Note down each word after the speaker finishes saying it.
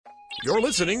You're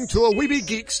listening to a Weeby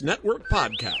Geeks Network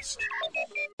podcast.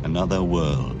 Another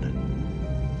world,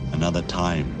 another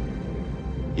time,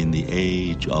 in the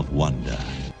age of wonder.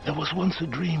 There was once a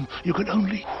dream. You could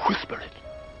only whisper it.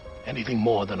 Anything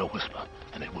more than a whisper,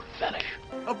 and it would vanish.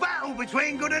 A battle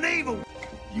between good and evil.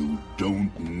 You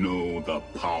don't know the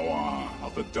power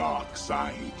of the dark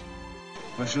side.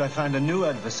 Where shall I find a new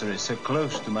adversary so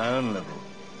close to my own level?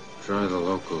 Try the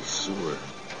local sewer.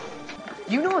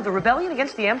 You know of the rebellion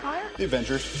against the Empire? The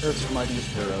Avengers, Earth's mightiest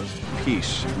heroes.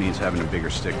 Peace means having a bigger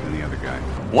stick than the other guy.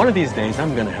 One of these days,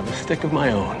 I'm gonna have a stick of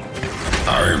my own.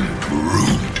 I'm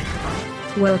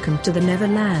Groot. Welcome to the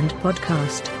Neverland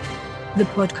podcast. The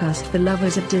podcast for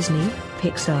lovers of Disney,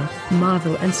 Pixar,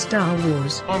 Marvel, and Star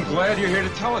Wars. I'm glad you're here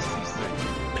to tell us these things.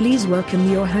 Please welcome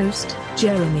your host,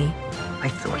 Jeremy. I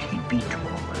thought he'd be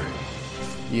taller.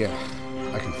 Yeah,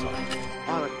 I can fly.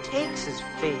 All it takes is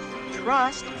faith and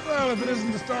trust. Well, if it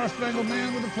isn't the Star-Spangled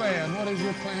Man with a plan, what is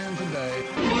your plan today?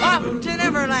 Up to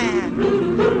Neverland!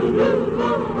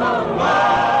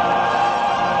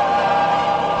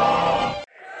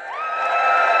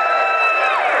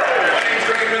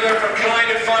 From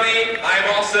Kind of Funny.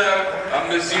 I'm also a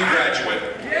Mizzou graduate.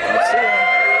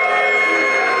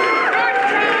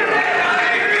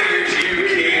 I figured you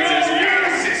kids as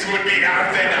Ulysses would be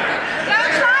out there.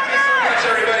 Thanks so much,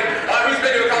 everybody. Who's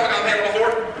been to a Comic-Con panel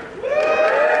before?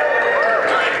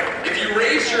 Alright, if you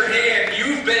raise your hand,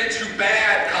 you've been to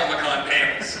bad Comic-Con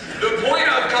panels. The point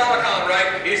of Comic-Con,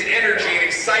 right, is energy and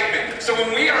excitement. So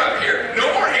when we are up here,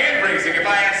 no more hand raising if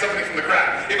I ask somebody from the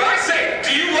crowd. If I say,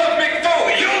 do you love Mick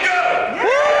Foley? You'll go!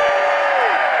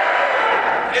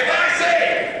 If I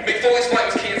say, Mick Foley's flight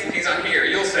was canceled, he's on here,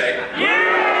 you'll say,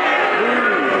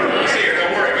 yeah! You see here,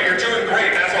 don't worry, but you're doing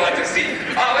great, that's what I like to see.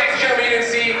 Ladies and gentlemen, you didn't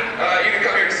see, you can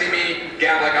come here to see me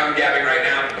gab like I'm gabbing right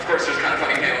now. Of course, there's kind of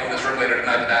funny panel in this room later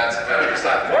tonight, but that's your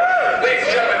side. Ladies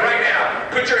and gentlemen, right now,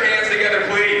 put your hands together,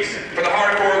 please, for the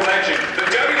hardcore legend, the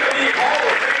WWE Hall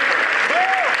of Fame.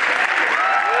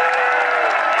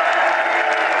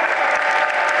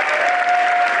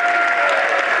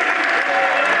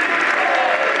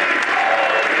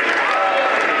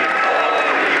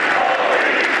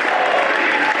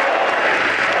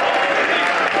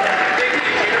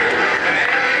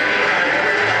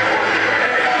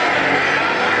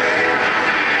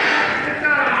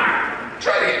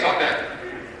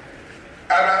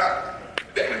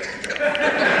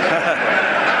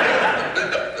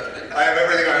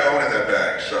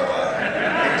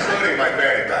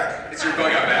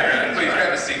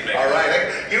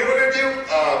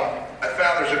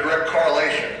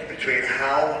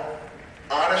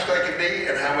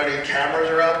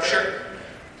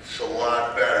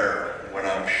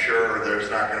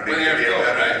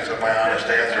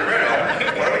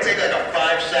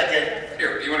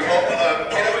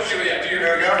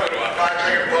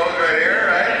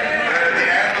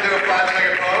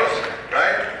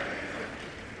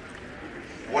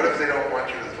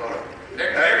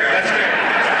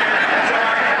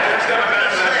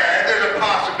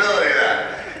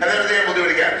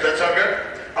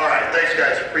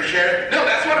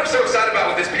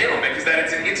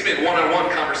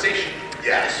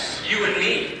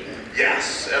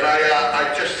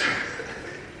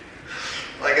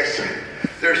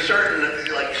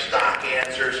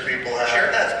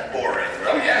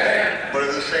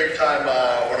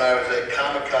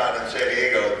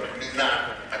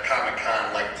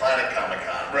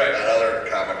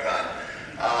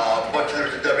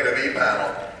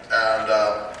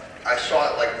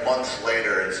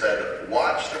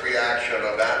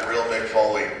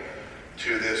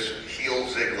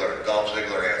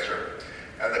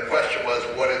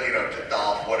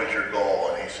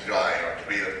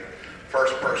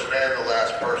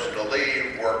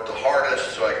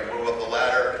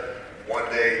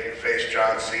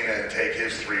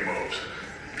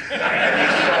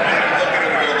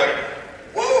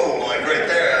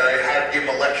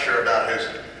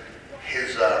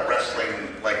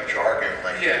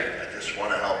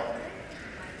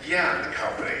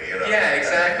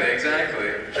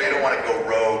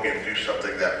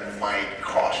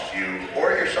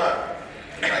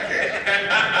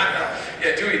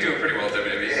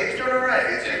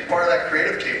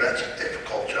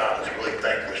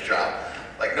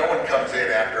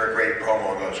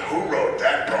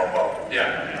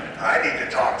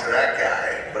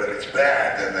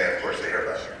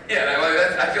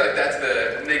 I feel like that's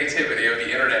the negativity of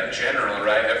the internet in general,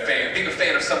 right? Being a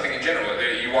fan of something in general.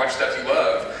 You watch stuff you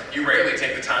love, you rarely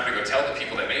take the time to go tell the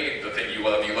people that made the thing you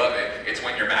love it. It's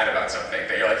when you're mad about something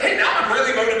that you're like, hey, now I'm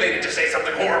really motivated to say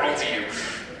something horrible to you.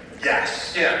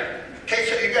 Yes. Yeah. Okay,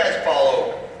 so you guys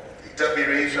follow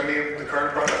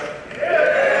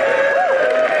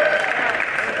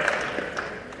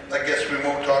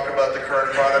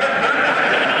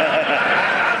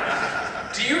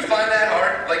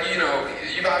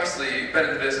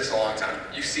long time.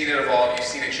 You've seen it evolve, you've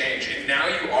seen it change, and now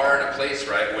you are in a place,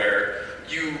 right, where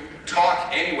you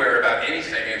talk anywhere about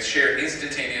anything and it's shared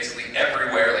instantaneously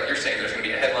everywhere. Like you're saying, there's going to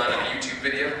be a headline on a YouTube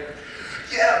video.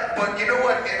 Yeah, but you know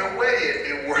what? In a way,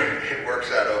 it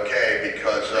works out okay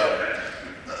because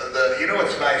you know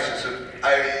what's nice is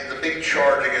that the big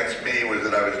charge against me was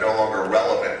that I was no longer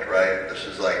relevant, right? This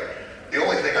is like the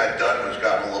only thing I'd done was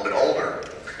gotten a little bit older.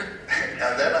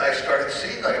 And then I started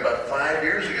seeing, like about 5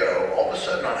 years ago, all of a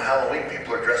sudden on Halloween,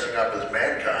 people are dressing up as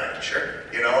mankind. Sure.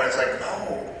 You know, and it's like,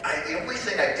 no, the only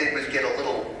thing I did was get a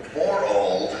little more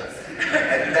old,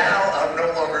 and now I'm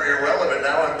no longer irrelevant.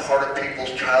 Now I'm part of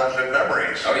people's childhood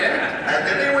memories. Oh, yeah. And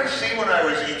did anyone see when I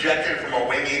was ejected from a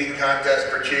wing eating contest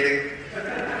for cheating?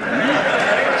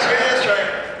 Anyone see this,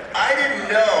 right? I didn't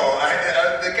know.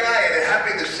 The guy, and it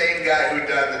happened to be the same guy who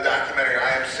done the documentary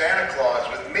I Am Santa Claus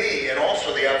with me, and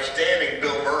also the outstanding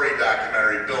Bill Murray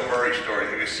documentary, Bill Murray Story.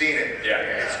 Have you seen it? Yeah.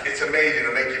 It's amazing.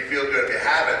 It'll make you feel good. If you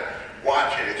haven't,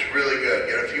 watch it. It's really good.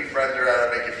 Get a few friends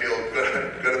around and make you feel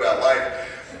good about life.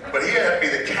 But he had to be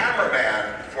the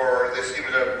cameraman for this. It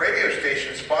was a radio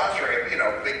station sponsoring it. You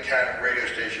know, big radio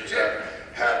stations have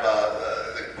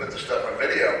they put the stuff on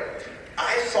video.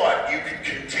 I thought you could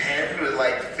contend with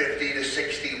like 50 to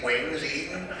 60 wings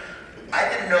eaten. I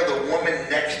didn't know the woman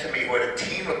next to me who had a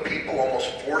team of people almost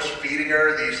force-feeding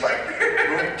her these like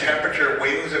room temperature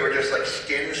wings that were just like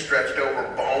skin stretched over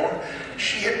bone.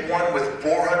 She had won with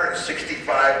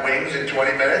 465 wings in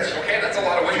 20 minutes. Okay, that's a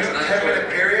lot of wings. 2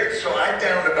 10-minute periods, so I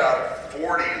downed about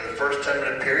 40 in the first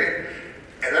 10-minute period.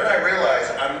 And then I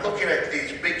realized I'm looking at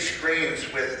these big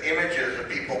screens with images of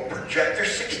people project.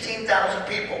 There's 16,000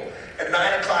 people at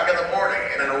 9 o'clock in the morning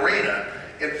in an arena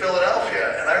in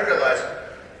Philadelphia, and I realized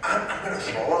I'm going to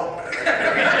throw up.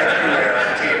 Everywhere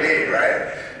on TV, right?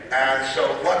 And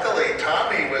so luckily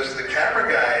Tommy was the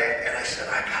camera guy, and I said,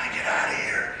 I got to get out of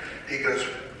here. He goes,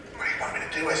 what do you want me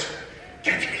to do? I said,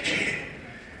 catch me cheating.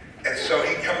 And so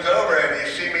he comes over, and you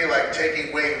see me like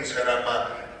taking wings, and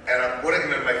I'm putting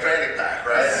them in my fanny pack,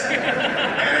 right?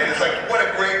 And it's like, what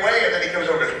a great way. And then he comes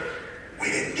over and goes, we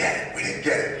didn't get it.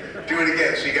 Do it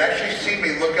again. So you can actually see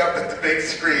me look up at the big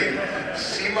screen,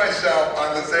 see myself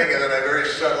on the thing, and then I very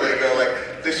subtly go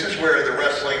like, this is where the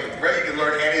wrestling, right? You can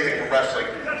learn anything from wrestling.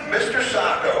 Mr.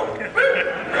 Sacco, right?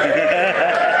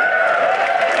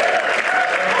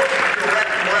 The most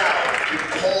direct route to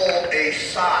pull a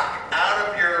sock out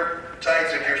of your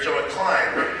tights if you're so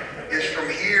inclined is from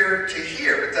here to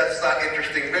here, but that's not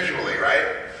interesting visually,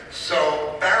 right?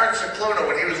 So Baron Cicluna,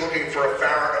 when he was looking for a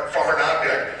foreign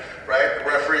object, right, the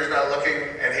referee's not looking,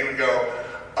 and he would go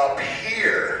up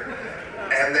here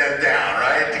and then down,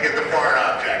 right, to get the foreign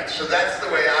object. So that's the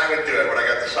way I would do it when I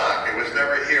got the sock. It was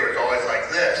never here, it was always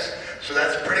like this. So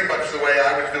that's pretty much the way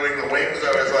I was doing the wings.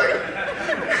 I was like,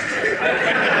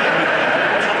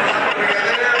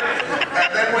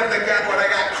 and then when I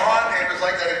got caught, it was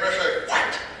like that expression, like,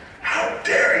 what? How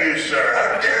dare you, sir?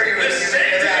 How dare you?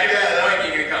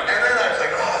 And then I was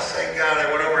like, oh, thank God. I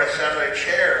went over, I sat in a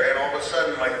chair, and all of a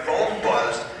sudden my phone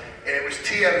buzzed, and it was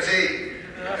TMZ.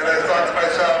 And I thought to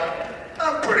myself,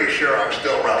 I'm pretty sure I'm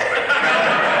still relevant.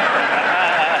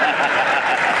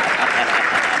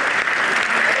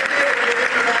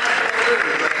 It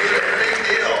was a big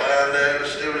deal, and it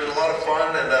was a lot of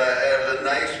fun, and it was a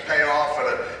nice payoff and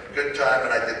a good time,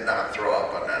 and I did not throw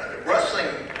up on that. Wrestling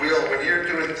when you're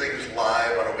doing things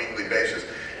live on a weekly basis,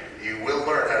 you will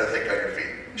learn how to think on your feet.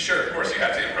 Sure, of course you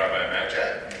have to improv, I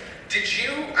imagine. Did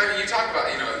you, you talk about,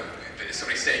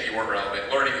 somebody saying you weren't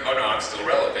relevant, learning, oh no, I'm still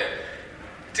relevant.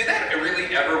 Did that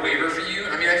really ever waver for you?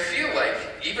 I mean, I feel like,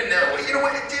 even now... Well, you know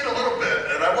what, it did a little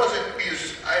bit, and I wasn't,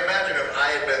 because I imagine if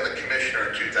I had been the commissioner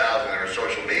in 2000 or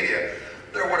social media,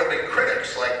 there would have been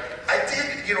critics. Like, I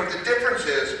did, the difference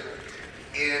is,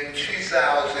 in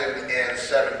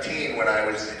 2017, when I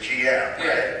was the GM,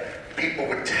 right, people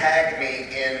would tag me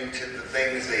into the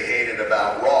things they hated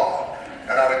about Raw.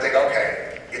 And I would think,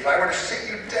 okay, if I were to sit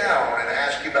you down and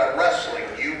ask you about wrestling,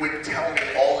 you would tell me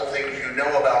all the things you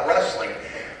know about wrestling.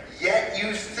 Yet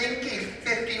you think a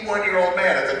 51-year-old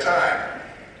man at the time,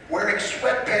 wearing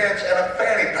sweatpants and a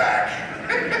fanny pack,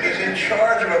 is in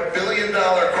charge of $1 billion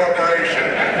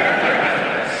corporation.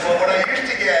 Well, what I used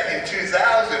to get in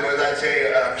 2000 was I'd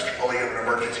say, Mr. Foley, you have an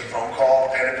emergency phone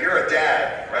call. And if you're a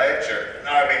dad, right? Sure.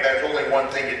 I mean, there's only one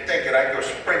thing you'd think, and I'd go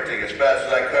sprinting as fast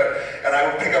as I could. And I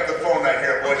would pick up the phone, and I'd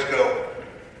hear a voice go,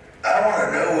 I want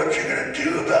to know what you're going to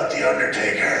do about The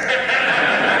Undertaker.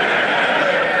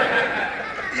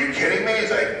 Are you kidding me? He's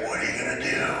like, what are you going to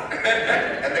do?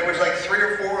 And there was like 3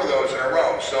 or 4 of those in a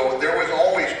row. So there was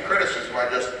always criticism. I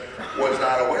just was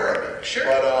not aware of it. Sure.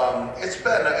 But it's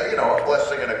been, a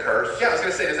blessing and a curse. Yeah, I was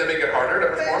going to say, does that make get harder to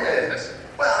perform in this?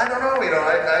 Well, I don't know.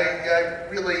 I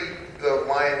really, the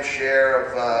lion's share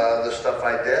of the stuff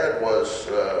I did was,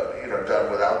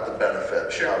 done without the benefit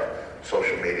of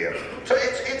social media. So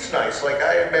it's nice. Like,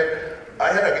 I admit,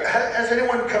 has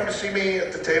anyone come to see me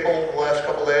at the table the last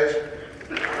couple days?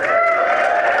 Hold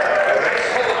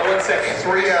on 1 second.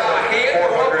 3 out of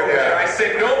 400, yeah. I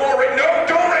said no more,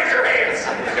 don't raise your hands.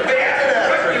 If they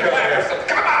ask,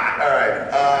 come on. All right.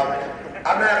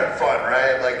 I'm having fun,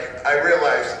 right? Like, I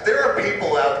realize there are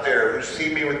people out there who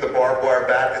see me with the barbed wire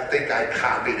bat and think I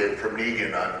copied it from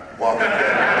Negan on Walking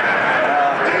Dead.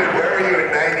 Dude, where were you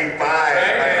in 95 when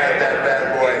I had that bad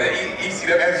boy? The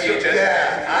ECW VHS.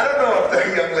 Yeah, I don't know if the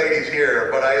young lady's here,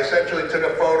 but I essentially took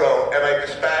a photo and I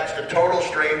dispatched a total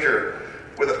stranger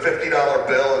with a $50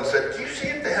 bill and said, do you see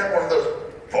if they have one of those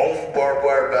foam barbed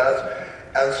wire bats?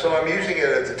 And so I'm using it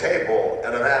at the table,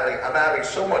 and I'm having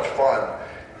so much fun.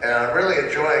 And I'm really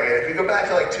enjoying it. If you go back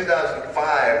to like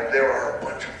 2005, there are a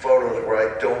bunch of photos where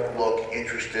I don't look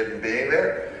interested in being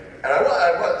there. And I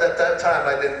was at that time,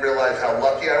 I didn't realize how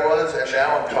lucky I was. And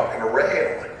now I'm talking to Ray,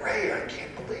 and I'm like, Ray, I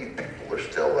can't believe people are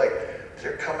still like,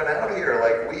 they're coming out here.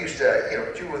 Like, we used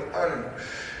to, do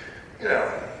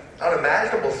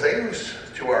unimaginable things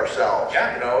to ourselves.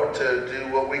 Yeah. To do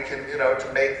what we can,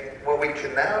 to make what we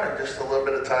can now in just a little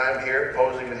bit of time here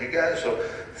posing with you guys. So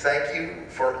thank you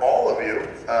for all of you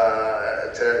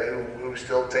who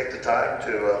still take the time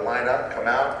to line up, come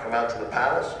out to the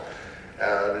panels.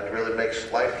 It really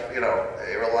makes life, a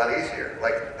lot easier.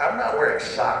 Like, I'm not wearing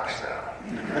socks now.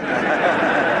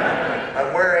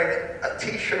 I'm wearing a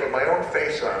t-shirt with my own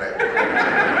face on it.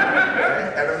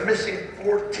 Right? And I'm missing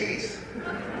 4 teeth.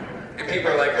 And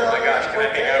people are like, oh my gosh, can I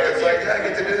hang out with you? It's like, I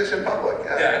get to do this in public.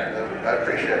 Yeah. I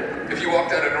appreciate it. If you walk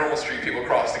down a normal street, people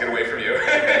cross to get away from you.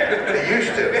 They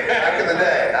used to, back in the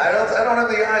day. I don't have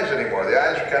the eyes anymore. The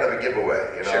eyes are kind of a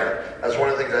giveaway, Sure. That's one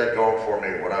of the things I had going for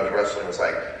me when I was wrestling. Was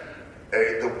like,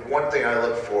 the one thing I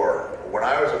looked for, when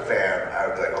I was a fan, I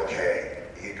would be like, okay,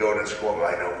 you go to school and go,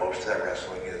 I know most of that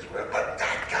wrestling is real, but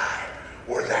that guy,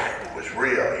 or that was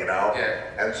real, Yeah.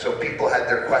 And so people had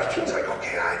their questions like,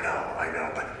 okay, I know,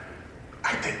 but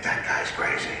I think that guy's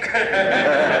crazy.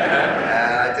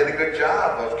 And I did a good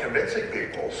job of convincing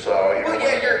people, so...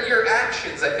 your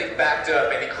actions, I think, backed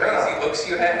up any crazy looks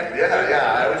you had.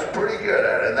 Yeah, I was pretty good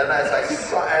at it. And then as I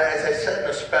said in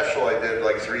a special I did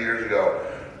like 3 years ago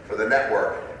for the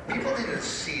network, people didn't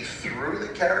see through the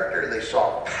character, they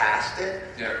saw past it.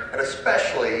 Yeah. And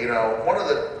especially, one of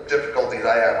the difficulties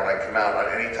I have when I come out on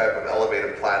any type of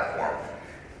elevated platform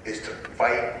is to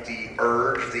fight the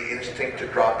urge, the instinct to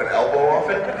drop an elbow off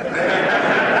it.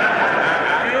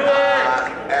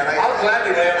 I'll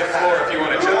gladly lay on the floor if you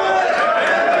want to jump. I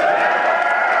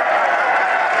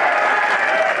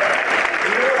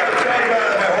was talking about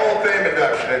at my Hall of Fame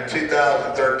induction in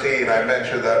 2013, I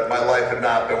mentioned that my life had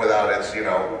not been without its,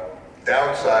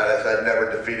 downside, as I'd never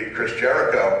defeated Chris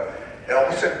Jericho. And all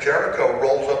of a sudden, Jericho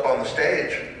rolls up on the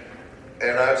stage.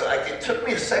 And I was like, it took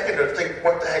me a second to think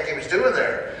what the heck he was doing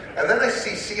there. And then I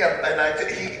see CM, and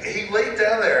he laid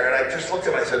down there, and I just looked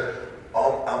at him and I said,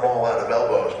 oh, I'm all out of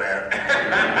elbows, man.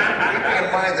 Keeping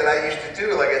in mind that I used to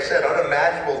do, like I said,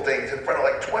 unimaginable things in front of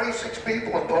like 26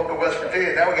 people in Polka, West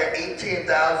Virginia. Now we got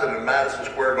 18,000 in Madison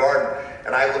Square Garden.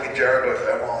 And I look at Jericho and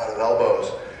say, I'm all out of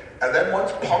elbows. And then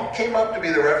once Punk came up to be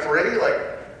the referee,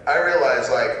 I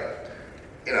realized,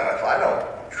 if I don't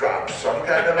drop some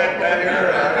kind of elbow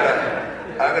here,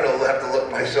 I'm gonna have to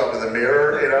look myself in the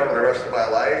mirror, for the rest of my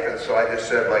life. And so I just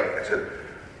said,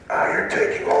 you're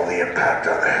taking all the impact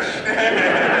on this.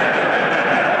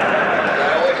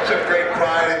 I always took great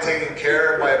pride in taking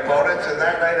care of my opponents, and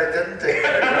that night I didn't take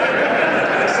care of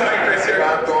them. Sorry, Chris. I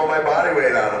dropped all my body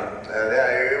weight on them. And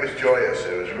it was joyous.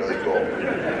 It was really cool.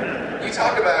 You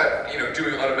talk about,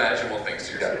 doing unimaginable things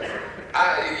to yourself.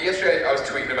 Yesterday I was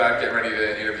tweeting about getting ready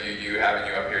to interview you, having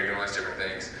you up here doing all these different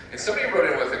things. And somebody wrote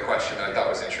in with a question that I thought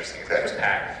was interesting. His name was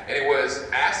Pat. And it was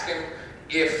asking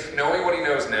if, knowing what he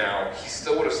knows now, he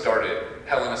still would have started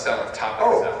Hell in a Cell at the top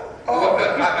of the cell.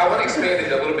 But I want to expand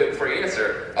it a little bit before you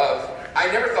answer. I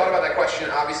never thought about that question.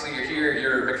 Obviously, you're here,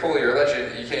 you're Mick Foley, you're a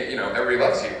legend. You can't, everybody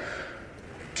loves you.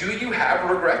 Do you have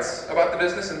regrets about the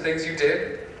business and things you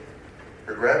did?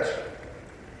 Regrets?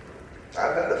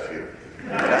 I've had a few.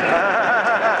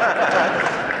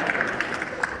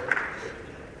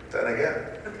 Then again,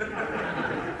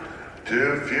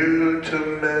 too few to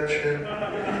mention.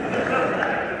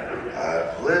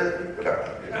 I've lived.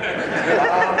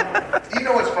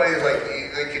 What's funny is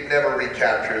they could never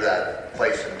recapture that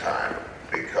place and time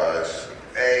because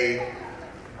I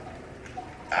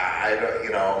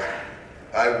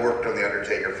worked on The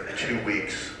Undertaker for 2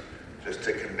 weeks just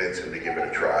to convince convince him to give it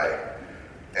a try.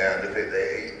 And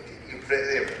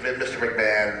if Mr.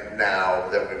 McMahon, now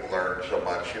that we've learned so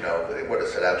much, he would have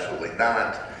said absolutely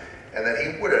not. And then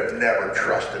he would have never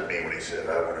trusted me when he said,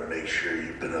 I want to make sure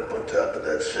you've been up on top of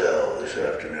that cell this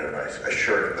afternoon. I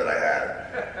assured him that I had.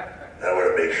 I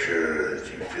want to make sure that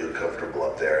you feel comfortable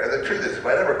up there. And the truth is, if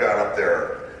I'd ever gone up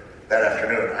there that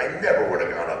afternoon, I never would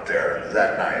have gone up there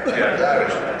that night. Yeah.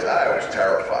 I was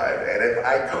terrified. And if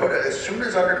I could have, as soon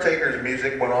as Undertaker's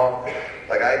music went off,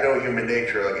 like I know human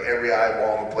nature, like every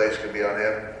eyeball in the place could be on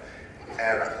him.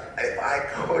 And if I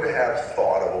could have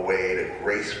thought of a way to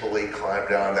gracefully climb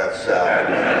down that cell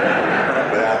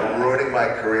without ruining my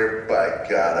career, by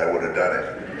God, I would have done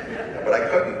it. But I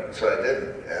couldn't, so I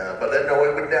didn't. But then, no,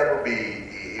 it would never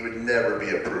be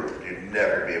approved. You'd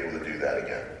never be able to do that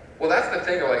again. Well, that's the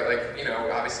thing,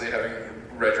 obviously having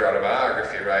read your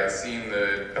autobiography, right, seeing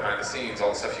the behind the scenes, all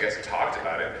the stuff you guys have talked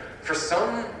about it, for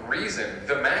some reason,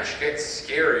 the match gets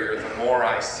scarier the more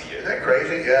I see it. Isn't that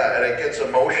crazy? Yeah, and it gets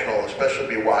emotional, especially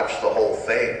if you watch the whole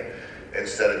thing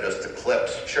instead of just the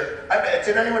clips. Sure.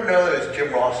 Did anyone know that it was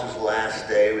Jim Ross's last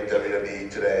day with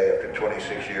WWE today after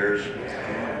 26 years?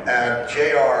 And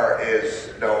JR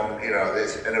is known,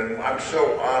 this, and I'm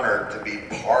so honored to be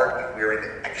part, we're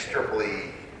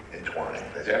inextricably entwined,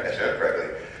 I said correctly,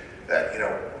 that,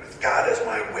 God is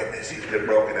my witness, he's been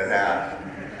broken in half.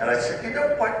 And I said, you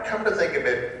know what, come to think of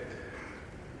it,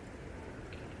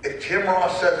 if Jim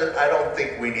Ross says it, I don't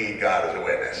think we need God as a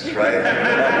witness, right?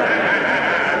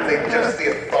 I think just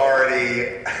the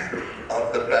authority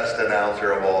of the best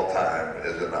announcer of all time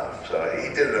is enough. So he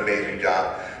did an amazing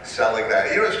job selling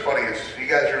that. What's funny is, you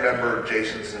guys remember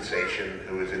Jason Sensation,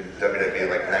 who was in WWE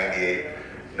like 98,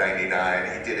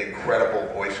 99. He did incredible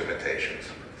voice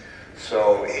imitations.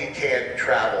 So he can't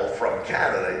travel from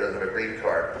Canada, he doesn't have a green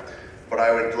card. But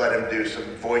I would let him do some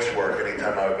voice work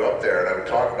anytime I would go up there, and I would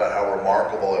talk about how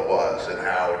remarkable it was and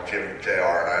how JR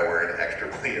and I were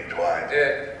inextricably entwined.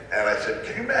 Yeah. And I said,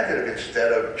 can you imagine if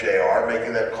instead of JR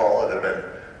making that call, it had been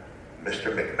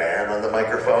Mr. McMahon on the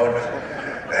microphone?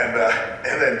 And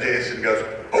then Jason goes,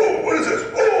 oh, what is this?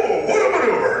 Oh, what a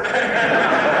maneuver!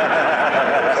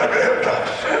 Like a hip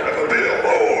toss, a bill,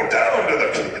 oh, down to the,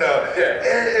 Yeah.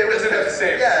 It was the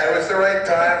same. Yeah, it was the right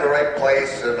time, the right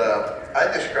place, and I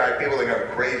describe, people think I'm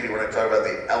crazy when I talk about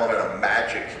the element of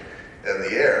magic in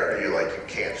the air. You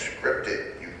can't script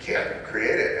it, you can't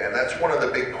create it, and that's one of the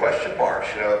big question marks,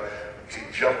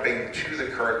 jumping to the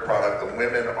current product, the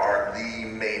women are the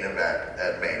main event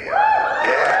at Mania.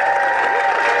 Yeah.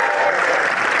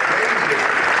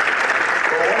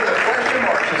 But one of the question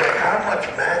marks is how much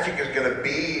magic is going to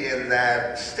be in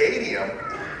that stadium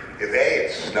if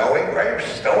it's snowing, right? It's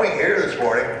snowing here this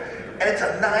morning. And it's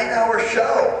a 9-hour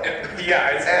show.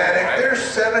 Yeah, it's and if there's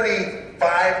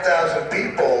 75,000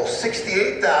 people,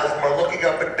 68,000 are looking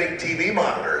up at big TV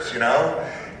monitors,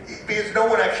 because no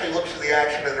one actually looks at the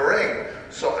action in the ring.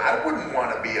 So I wouldn't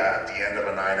want to be at the end of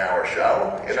a 9-hour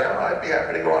show. I'd be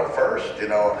happy to go on first.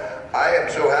 I am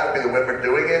so happy the women are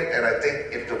doing it, and I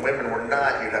think if the women were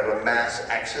not, you'd have a mass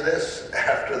exodus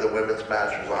after the women's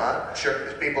match was on. Sure.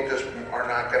 Because people just are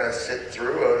not going to sit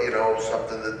through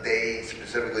something that they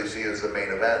specifically see as the main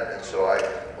event. And so I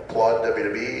applaud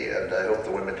WWE, and I hope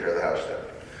the women tear the house down.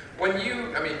 When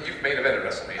you've main evented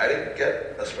WrestleMania. I didn't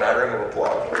get a smattering of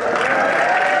applause for that.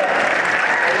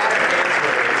 A lot of fans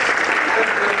were.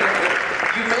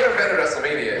 You main evented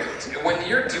WrestleMania. When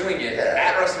you're doing it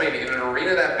at WrestleMania in an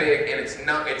arena that big and it's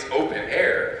open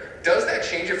air, does that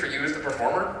change it for you as the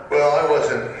performer? Well, I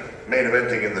wasn't main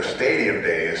eventing in the stadium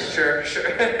days. Sure.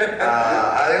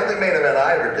 The only main event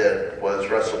I ever did was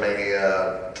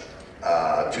WrestleMania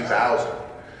 2000.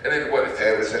 And then what,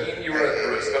 you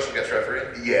were a special guest referee?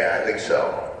 Yeah, I think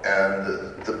so. And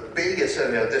the biggest,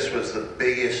 this was the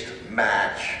biggest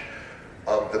match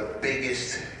of the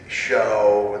biggest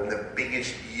show and the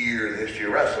biggest year in the history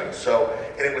of wrestling.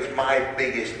 And it was my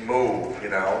biggest move,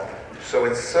 So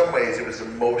in some ways, it was the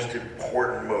most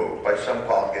important move, by some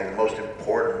qualification, the most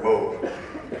important move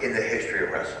in the history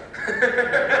of wrestling.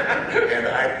 And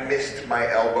I missed my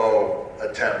elbow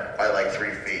attempt by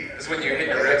 3 feet. It's when you hit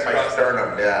your ribs my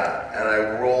sternum, yeah. And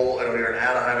I roll, and we were in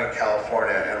Anaheim, in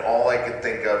California, and all I could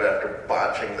think of after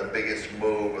botching the biggest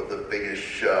move of the biggest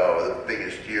show, the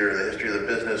biggest year in the history of the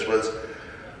business was,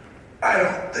 I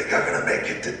don't think I'm gonna make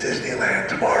it to Disneyland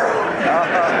tomorrow.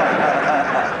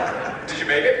 Did you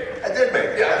make it? I did make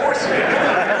it. Yeah, of course you did.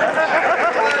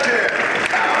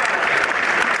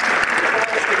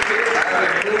 I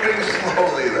was moving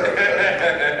slowly though.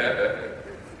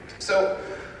 So,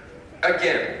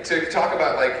 again, to talk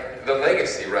about the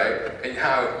legacy, right, and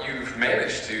how you've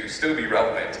managed to still be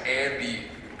relevant and be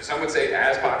some would say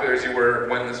as popular as you were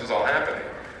when this was all happening.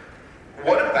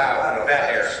 What about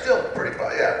that era? Still pretty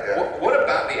popular, yeah. What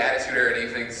about the Attitude Era do you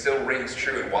think still rings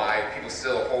true, and why people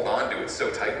still hold on to it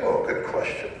so tightly? Oh, good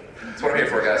question. That's what I'm here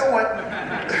for, guys. You know what?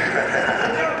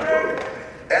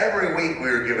 Every week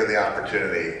we were given the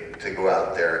opportunity to go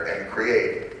out there and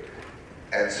create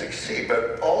and succeed,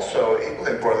 but also,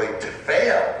 equally importantly, to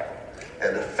fail.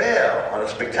 And to fail on a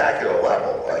spectacular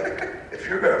level. Like, if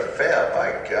you're going to fail,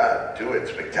 by God, do it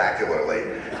spectacularly.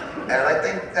 And I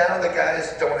think now the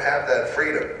guys don't have that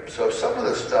freedom. So some of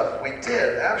the stuff we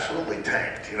did absolutely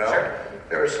tanked, you know? Sure.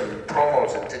 There were some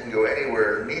promos that didn't go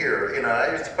anywhere near, you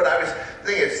know, the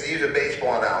thing is, to use a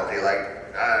baseball analogy,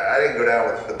 like, I didn't go down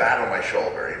with the bat on my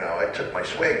shoulder, you know? I took my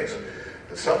swings.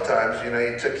 And sometimes, you know,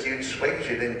 you took huge swings,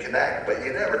 you didn't connect, but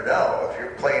you never know. If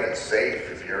you're playing it safe,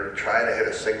 if you're trying to hit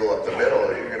a single up the middle,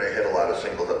 you're going to hit a lot of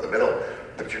singles up the middle,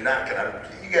 but you're not going to,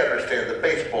 you got to understand the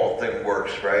baseball thing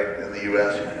works, right, in the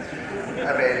U.S.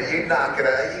 I mean, you're not going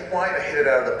to, you want to hit it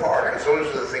out of the park, because those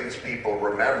are the things people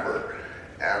remember.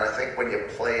 And I think when you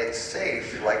play it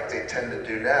safe, like they tend to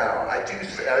do now, I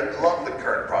love the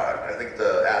current product. I think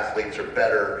the athletes are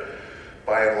better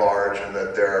by and large, and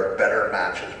that there are better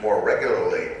matches more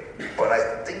regularly. But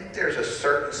I think there's a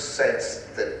certain sense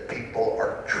that people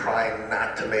are trying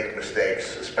not to make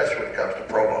mistakes, especially when it comes to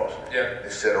promos. Yeah.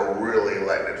 Instead of really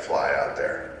letting it fly out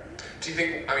there. Do you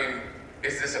think, I mean,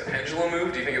 is this a pendulum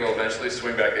move? Do you think it'll eventually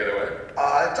swing back the other way?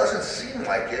 It doesn't seem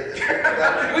like it.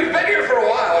 We've been here for a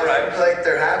while, right? It's like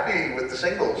they're happy with the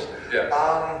singles. Yeah.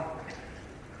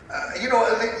 You know,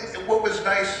 I think what was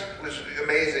nice, was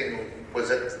amazing, was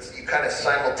that you kind of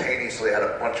simultaneously had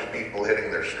a bunch of people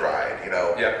hitting their stride, you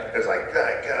know? Yeah. It was like,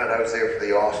 God, I was there for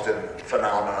the Austin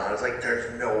phenomenon. I was like,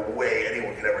 there's no way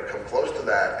anyone could ever come close to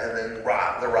that. And then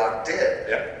The Rock did.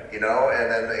 Yeah. You know,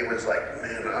 and then it was like,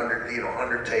 man,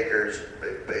 Undertaker's,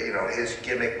 you know, his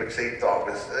gimmick, which they thought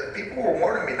was, people were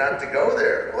warning me not to go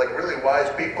there. Like really wise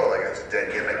people, like, that's a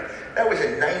dead gimmick. That was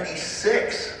in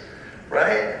 '96,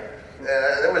 right?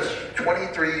 That was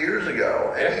 23 years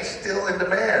ago, and he's still in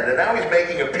demand. And now he's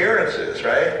making appearances,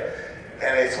 right?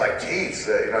 And it's like, geez,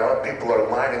 you know, people are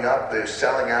lining up. They're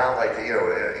selling out, like,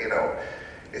 you know.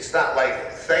 It's not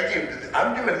like, thank you.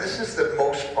 This is the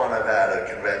most fun I've had at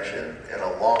a convention in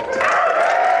a long time.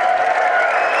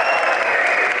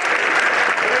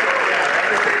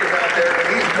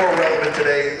 He's more relevant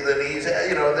today than he's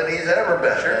ever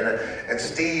been. Sure. And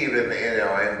Steve and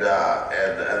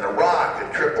The Rock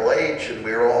and Triple H, and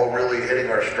we were all really hitting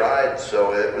our stride.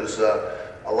 So it was a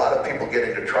lot of people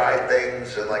getting to try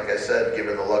things, and like I said,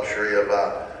 given the luxury of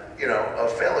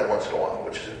failing once in a while,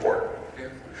 which is important. Yeah.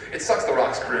 It sucks The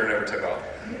Rock's career never took off.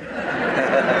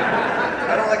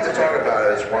 I don't like to talk about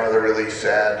it. It's one of the really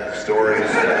sad stories.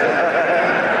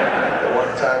 The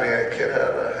one time a kid had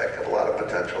a heck of a lot of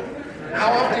potential.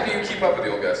 How often do you keep up with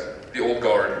the old guys? The old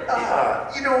guard?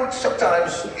 You know,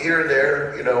 sometimes here and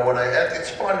there, you know, it's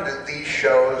fun that these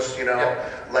shows, you know,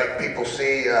 like people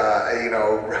see,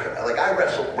 like I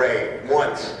wrestled Ray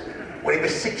once when he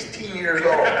was 16 years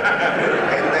old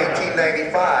in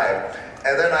 1995.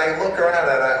 And then I look around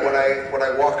and when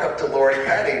I walk up to Lori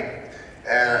Petty,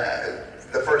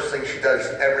 the first thing she does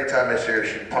every time I see her,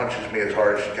 she punches me as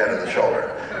hard as she can in the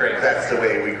shoulder. Great. That's the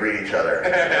way we greet each other.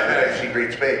 And then she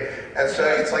greets me. And so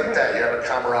it's like that. You have a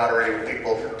camaraderie with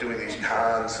people doing these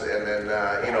cons. And then,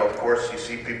 of course, you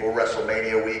see people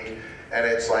WrestleMania week. And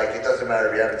it's like, it doesn't matter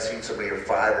if you haven't seen somebody in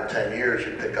 5 or 10 years,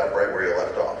 you pick up right where you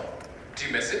left off. Do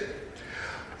you miss it?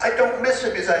 I don't miss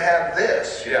it because I have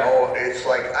this. You know, it's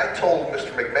like I told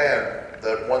Mr. McMahon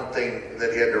that one thing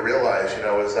that he had to realize, you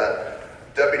know, is that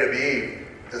WWE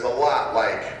is a lot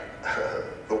like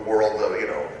the world of,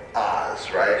 Oz,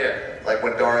 right? Yeah. Like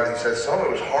when Dorothy says, some of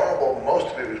it was horrible,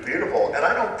 most of it was beautiful. And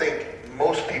I don't think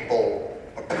most people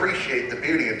appreciate the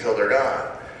beauty until they're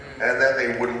gone. And then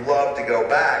they would love to go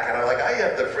back. And I'm like, I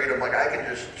have the freedom, like I can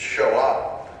just show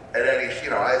up at any,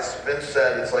 it's been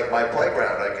said, it's like my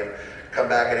playground. I can come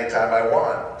back anytime I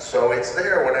want. So it's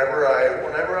there whenever I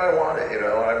want it,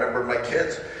 I remember my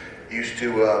kids used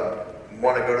to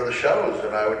want to go to the shows,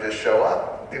 and I would just show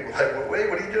up. People were like, wait,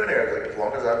 what are you doing here? I was like, as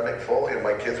long as I'm Mick Foley and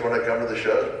my kids want to come to the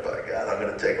shows, by God, I'm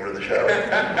going to take them to the shows.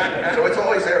 So it's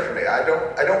always there for me. I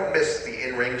don't miss the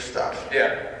in-ring stuff.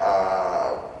 Yeah.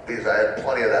 Because I had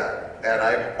plenty of that. And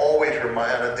I'm always on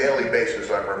a daily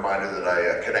basis, I'm reminded that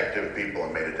I connected with people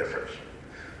and made a difference.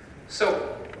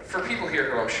 So, for people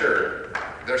here who I'm sure,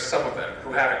 there's some of them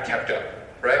who haven't kept up,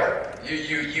 right? What?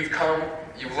 You've come,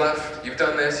 you've left, you've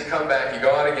done this, you come back, you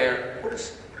go out again. What are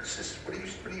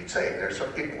you saying? There's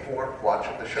some people who aren't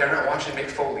watching the show. They're not watching Mick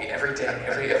Foley every day,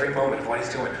 every moment of what he's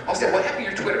doing. Also, what happened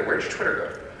to your Twitter? Where'd your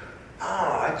Twitter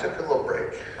Oh, I took a little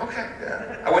break. Okay.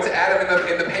 Yeah. I went to Adam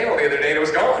in the panel the other day and it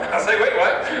was gone. I was like, wait,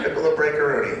 what? Took a little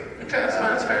break-a-rooney. Okay, that's fine,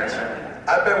 that's fair, that's fair.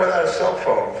 I've been without a cell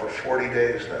phone for 40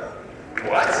 days now.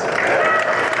 What?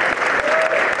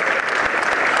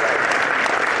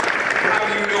 How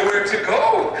do you know where to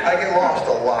go? I get lost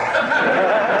a lot.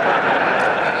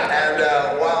 And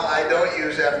while I don't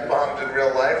use F-bombs in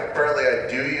real life, apparently I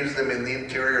do use them in the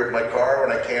interior of my car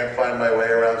when I can't find my way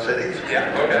around cities.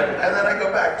 Yeah, okay. And then I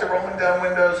go back to rolling down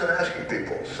windows and asking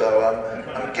people. So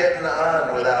I'm getting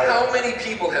on without... How many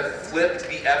people have flipped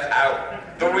the F out?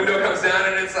 The window comes down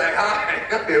and it's like, hi.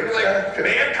 You're like,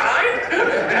 mankind?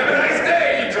 Have a nice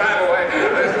day. You drive away.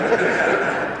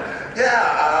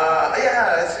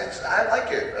 I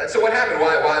like it. So what happened?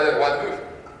 Why the move?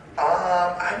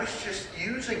 I was just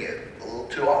using it a little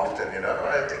too often, you know.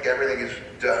 I think everything is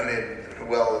done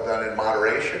in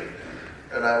moderation.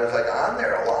 And I was like on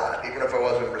there a lot. Even if I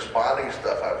wasn't responding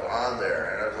stuff, I was on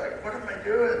there. And I was like, what am I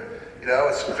doing? You know,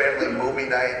 it's family movie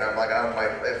night and I'm like on my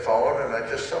phone and I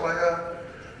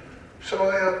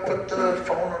put the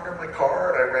phone under my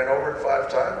car and I ran over it 5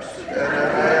 times. And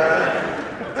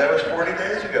then that was 40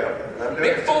 days ago.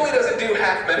 Mick Foley doesn't do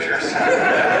half measures. Sure, he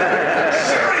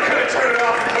could have turned it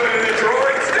off and put it in the drawer.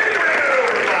 Instead, he ran it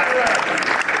over 5 times.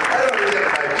 I don't really get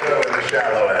my toe in the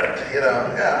shallow end, you know.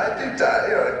 Yeah, I do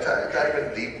dive in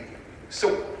deep. So,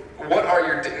 what are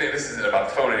your this isn't about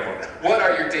the phone anymore. What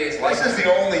are your days like? This is the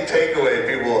only takeaway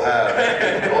people will have.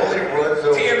 Only runs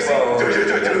over TMZ.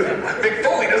 Mick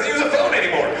Foley doesn't use a phone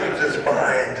anymore. His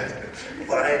mind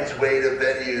finds way to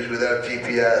venues without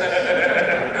GPS.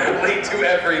 Late to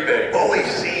everything. Foley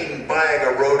seen buying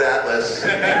a road atlas.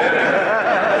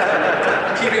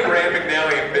 Keeping Rand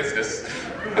McNally in business.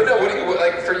 But no,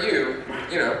 like for you,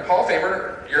 you know, Hall of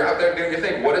Famer, you're out there doing your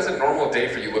thing. What does a normal day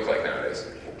for you look like nowadays?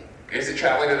 Is it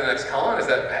traveling to the next con? Is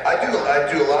that? I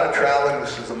do a lot of traveling.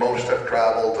 This is the most I've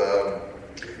traveled.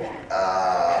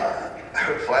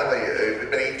 Finally, it's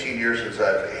been 18 years since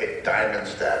I've hit diamond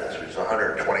status, which is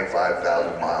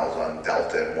 125,000 miles on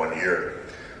Delta in 1 year.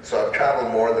 So I've traveled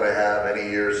more than I have any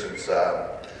year since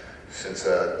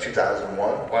 2001.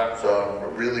 Wow. So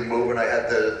I'm really moving. I had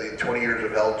the 20 Years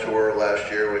of Hell tour last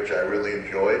year, which I really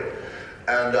enjoyed.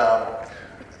 And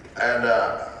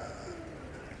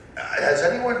has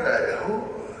anyone,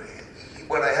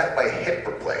 when I had my hip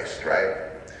replaced, right?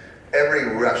 Every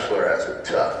wrestler has a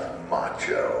tough,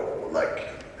 macho, like,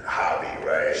 hobby,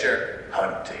 right? Sure.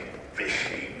 Hunting,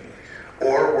 fishing,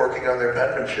 or working on their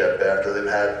penmanship after they've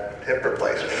had hip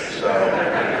replacement. So,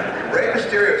 Rey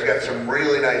Mysterio's got some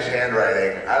really nice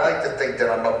handwriting. I like to think that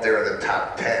I'm up there in the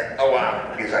top 10. Oh, wow.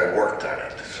 Because I worked on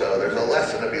it. So there's a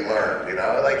lesson to be learned, you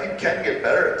know? Like, you can get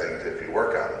better at things if you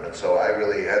work on them. And so I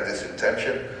really had this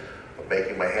intention of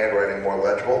making my handwriting more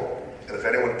legible. And if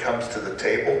anyone comes to the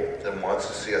table and wants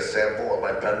to see a sample of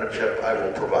my penmanship, I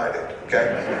will provide it,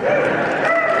 okay?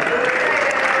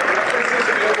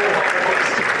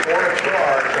 Or a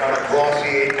charge on a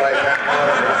glossy 8x10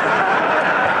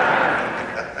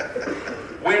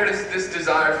 Where does this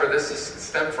desire for this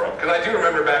stem from? Because I do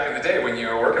remember back in the day when you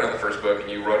were working on the first book and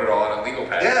you wrote it all on a legal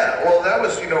pad. Yeah, well, that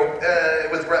was, you know,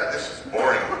 this is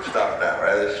boring stuff now,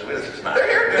 right? This is not. They're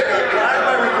here. Why am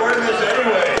I recording this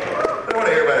anyway? I don't want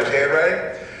to hear about his handwriting.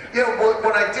 You know,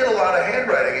 when I did a lot of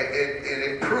handwriting,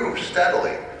 it improved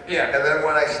steadily. Yeah. And then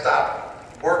when I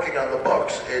stopped working on the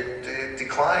books, it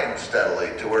declined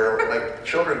steadily to where my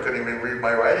children couldn't even read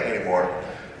my writing anymore.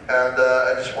 And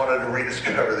I just wanted to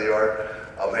rediscover the art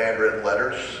of handwritten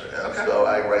letters. And so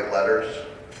I write letters.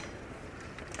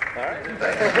 All right.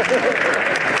 Thanks.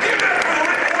 Give it up for the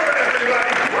written word,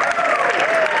 everybody.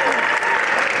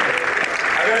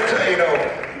 I gotta tell you,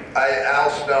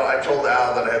 I told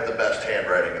Al that I have the best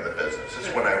handwriting in the business. This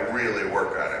is when I really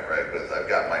work on it, right? I've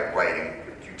got my writing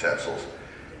utensils.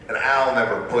 And Al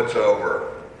never puts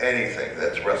over anything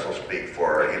that's wrestle speak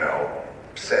for, you know,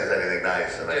 says anything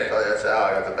nice. And I said, Al,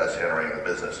 I got the best handwriting in the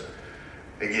business.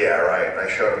 Yeah, right. And I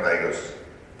showed him that. He goes,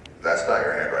 that's not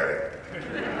your handwriting.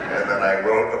 And then I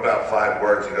wrote about 5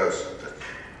 words. He goes,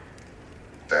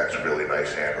 that's really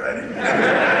nice handwriting.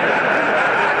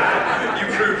 You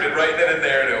proved it right then and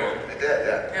there to him. I did,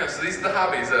 yeah. Yeah, so these are the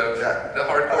hobbies of the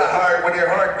hardcore. When you're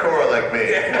hardcore like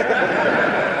me.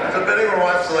 So if anyone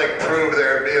wants to like prove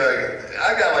there, be like,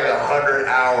 I got like 100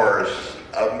 hours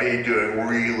of me doing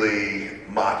really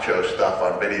macho stuff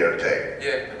on videotape.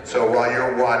 Yeah. So while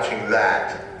you're watching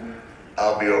that,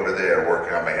 I'll be over there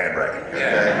working on my handwriting. Okay?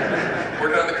 Yeah.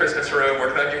 Working on the Christmas room,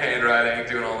 working on your handwriting,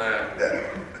 doing all that. Yeah.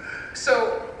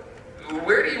 So,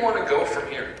 where do you want to go from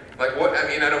here? Like what, I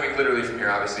mean, I don't mean literally from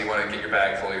here, obviously you want to get your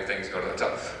bag full of your things, go to the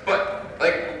hotel. But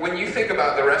like when you think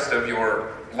about the rest of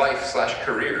your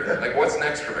life/career, like what's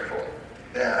next for Mick Foley?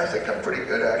 Yeah, I think I'm pretty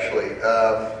good actually.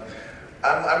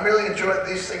 I'm really enjoying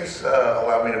these things.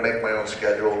 Allow me to make my own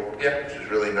schedule, which is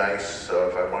really nice. So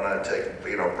if I want to take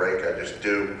a break, I just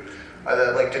do.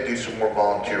 I'd like to do some more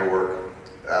volunteer work.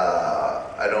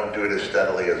 I don't do it as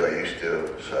steadily as I used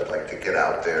to, so I'd like to get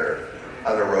out there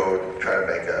on the road, try to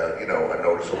make a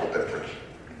noticeable difference.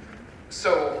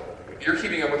 So you're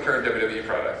keeping up with current WWE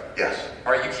product? Yes.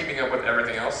 Are you keeping up with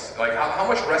everything else? Like how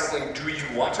much wrestling do you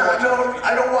want to watch?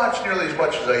 I don't watch nearly as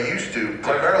much as I used to.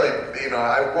 Primarily,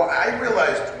 I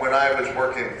realized when I was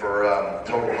working for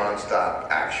Total Nonstop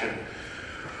Action,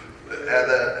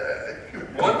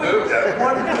 one move.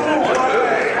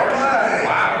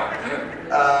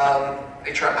 Wow.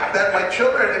 They tried. That my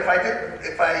children, if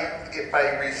I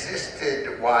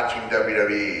resisted watching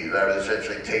WWE, that was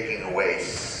essentially taking away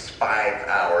 5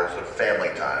 hours of family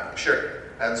time. Sure.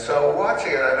 And so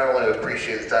watching it, I not only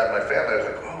appreciate the time with my family, I was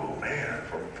like, oh man,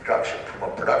 from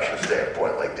a production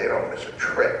standpoint, like they don't miss a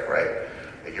trick, right?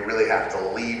 Like you really have to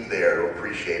leave there to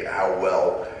appreciate how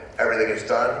well everything is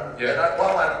done. Yeah. And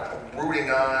while I'm rooting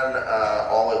on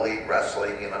All Elite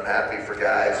Wrestling, and I'm happy for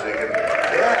guys who can,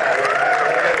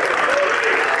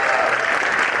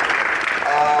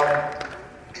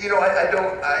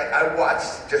 I watch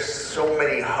just so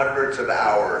many hundreds of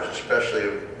hours, especially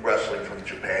of wrestling from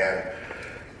Japan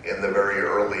in the very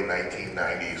early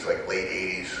 1990s, like late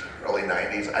 80s, early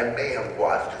 90s. I may have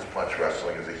watched as much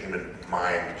wrestling as a human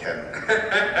mind can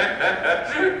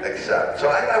accept. So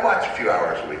I watch a few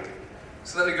hours a week.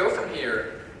 So then we go from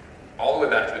here all the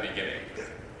way back to the beginning.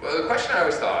 Well, the question I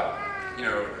always thought,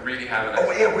 really having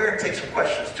we're going to take some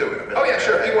questions too in a minute. Oh yeah,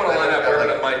 sure. If you want to line up wherever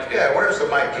the mic is. Yeah, where's the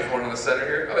mic? There's one in the center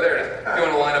here. Oh, there it is. If you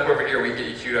want to line up over here, we can get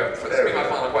you queued up. This will be my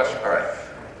final question. All right.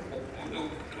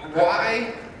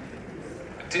 Why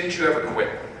didn't you ever quit?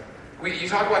 You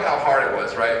talk about how hard it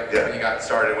was, right? Yeah. When you got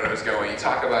started, when it was going. You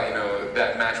talk about,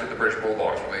 that match with the British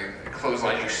Bulldogs when they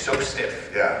clotheslined you so stiff.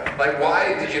 Yeah. Like,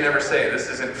 why did you never say, this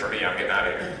isn't for me, I'm getting out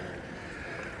of here?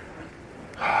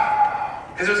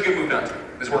 Because it was a good move not to.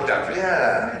 This worked out for you.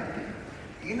 Yeah.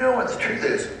 You know what the truth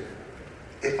is?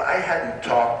 If I hadn't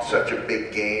talked such a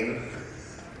big game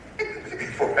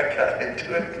before I got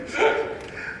into it,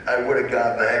 I would have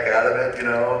gotten the heck out of it,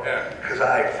 Yeah. Because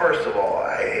first of all,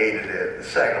 I hated it. And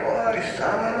second of all, he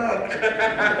sucked.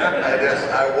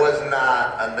 I was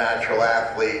not a natural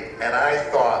athlete. And I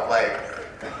thought, like,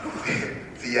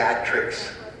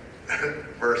 theatrics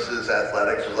versus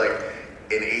athletics was like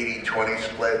an 80-20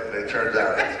 split, and it turns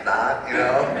out it's not,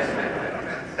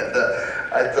 And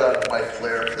I thought my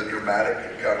flair for the dramatic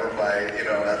could cover my,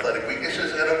 athletic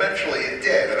weaknesses, and eventually it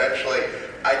did. Eventually,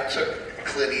 I took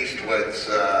Clint Eastwood's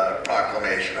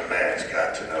proclamation, a man's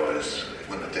got to know his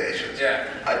limitations. Yeah.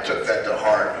 I took that to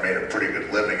heart and made a pretty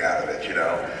good living out of it,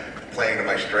 playing to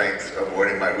my strengths,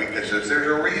 avoiding my weaknesses. There's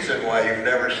a reason why you've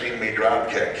never seen me drop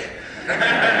kick. The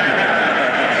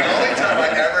only time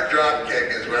I ever drop kick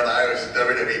is when I was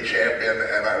WWE champion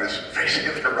and I was facing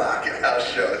The Rock at house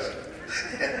shows.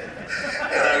 And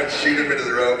I would shoot him into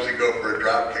the ropes and go for a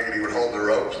drop kick, and he would hold the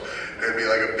ropes. It'd be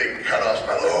like a big cut-off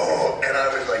spot. Oh! And I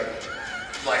was like,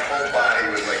 my whole body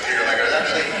was like, I was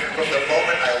actually, from the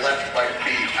moment I left my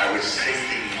feet, I was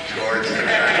sinking towards the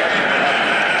ground.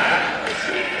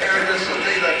 There were just some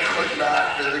things I could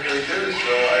not physically do,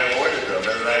 so I avoided them,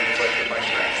 and then I played with my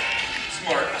strength.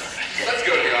 Smart. Let's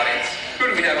go to the audience. Who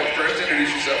do we have up first?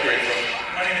 Introduce yourself. Where are you from?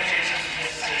 My name is Jason from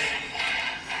Kansas City.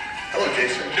 Hello,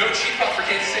 Jason. No cheap pop for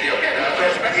Kansas City. Okay.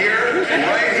 Here,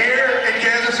 right here in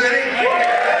Kansas City? Let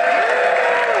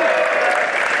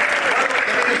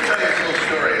me just tell you this little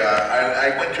story.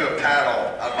 I went to a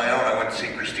panel on my own. I went to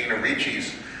see Christina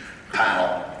Ricci's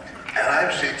panel. And I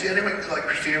was saying, did anyone like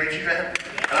Christina Ricci fan?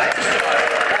 And I just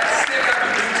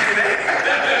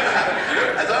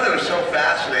I thought it was so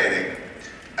fascinating.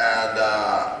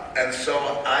 And so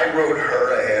I wrote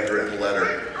her a handwritten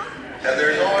letter. And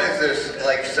there's always this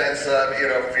sense of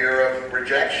fear of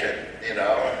rejection, and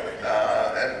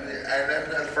then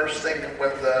the first thing when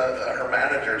her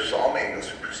manager saw me and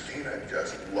goes, Christina,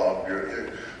 just loved your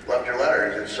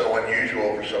letter. It's so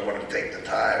unusual for someone to take the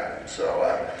time. So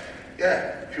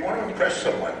if you want to impress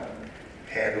someone,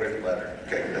 handwritten letter.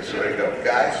 Okay, that's the way to go,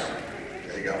 guys.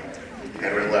 There you go.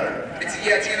 Handwritten letter.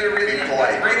 It's either really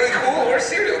polite, really cool or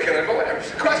serial killer, but whatever.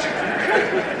 Question.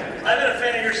 I've been a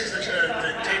fan of yours since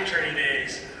the tape trading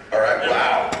days. All right,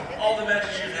 wow. All the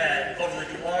matches you've had, over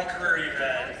the long career you've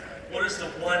had, what is the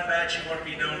one match you want to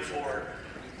be known for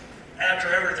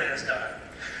after everything is done?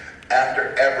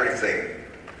 After everything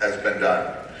has been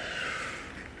done.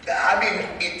 I mean,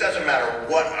 it doesn't matter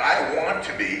what I want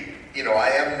to be. You know, I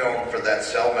am known for that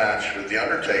cell match with The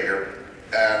Undertaker,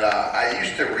 and I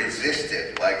used to resist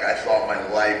it. Like, I thought my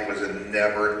life was a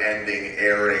never-ending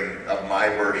airing of my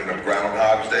version of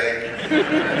Groundhog's Day,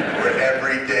 where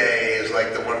every day is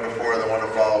like the one before, the one to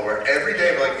follow, where every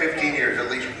day for like 15 years, at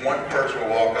least one person will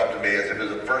walk up to me as if it was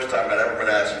the first time I'd ever been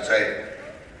asked and say,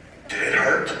 "Did it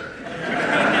hurt?"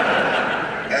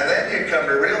 And then you come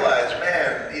to realize,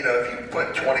 man, you know, if you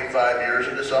put 25 years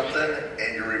into something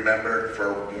and you're remembered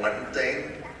for one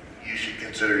thing, you should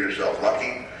consider yourself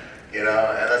lucky, you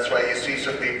know? And that's why you see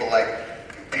some people like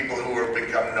people who have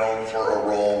become known for a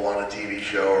role on a TV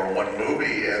show or one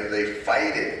movie, and they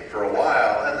fight it for a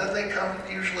while, and then they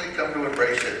usually come to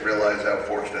embrace it and realize how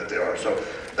fortunate they are. So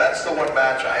that's the one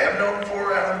match I am known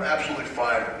for, and I'm absolutely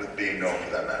fine with being known for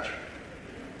that match.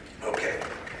 Okay.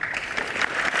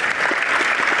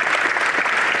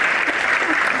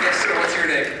 Yes, sir. What's your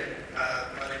name?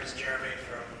 My name is Jeremy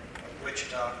from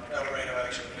Wichita, El Dorado,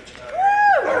 actually, Wichita.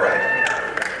 All right.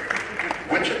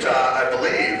 Wichita, I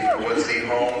believe, was the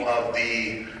home of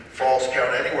the Falls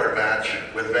Count Anywhere match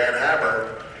with Van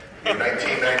Hammer in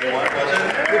 1991, was it?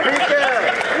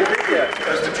 Topeka! It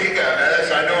was Topeka.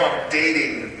 As I know I'm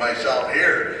dating myself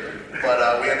here,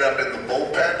 but we ended up in the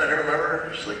bullpen, I don't remember.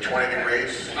 It was like 20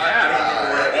 degrees. I don't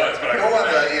remember where it was, but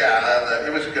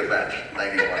it was a good match,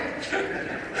 91.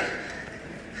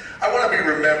 I want to be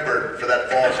remembered for that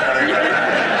Falls Count Anywhere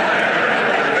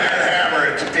match. Van Hammer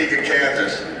in Topeka,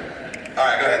 Kansas. All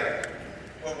right, go ahead.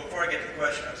 Well, before I get to the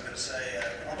question, I was going to say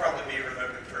I'll probably be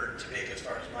remembered for Topeka as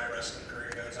far as my wrestling career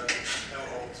goes. I was no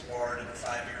holds barred at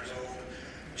 5 years old,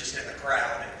 just in the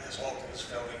crowd as Hulk was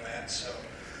filming that. So,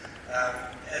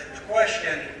 the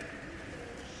question,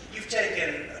 you've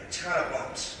taken a ton of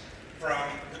bumps from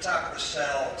the top of the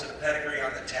cell to the pedigree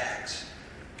on the tags.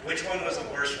 Which one was the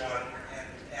worst one? And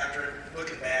after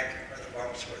looking back, are the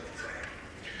bumps worth the thing?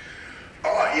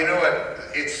 Oh, you know what?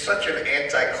 It's such an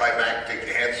anticlimactic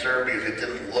answer because it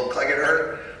didn't look like it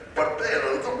hurt. But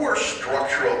the worst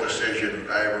structural decision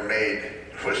I ever made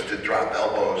was to drop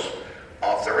elbows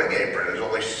off the ring apron. There's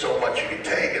only so much you can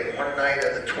take. And one night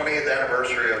at the 20th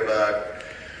anniversary of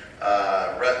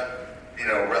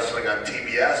wrestling on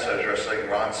TBS, I was wrestling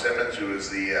Ron Simmons, who was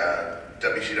the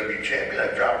WCW champion. I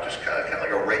dropped just kind of like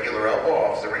a regular elbow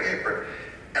off the ring apron,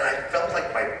 and I felt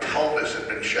like my pelvis had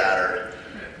been shattered.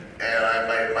 And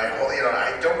my whole,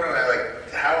 I don't know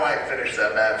how I finished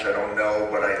that match. I don't know,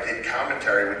 but I did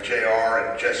commentary with JR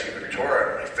and Jesse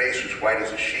Ventura, and my face was white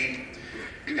as a sheet.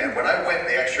 And when I went,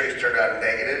 the X-rays turned out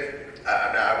negative.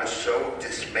 I was so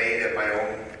dismayed at my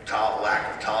own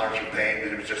lack of tolerance for pain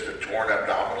because it was just a torn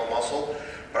abdominal muscle.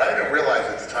 But I didn't realize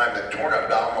at the time that torn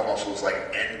abdominal muscles like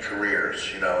end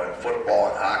careers, in football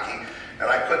and hockey. And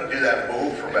I couldn't do that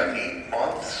move for about 8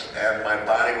 months, and my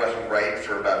body wasn't right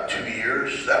for about 2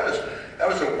 years. That was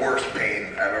the worst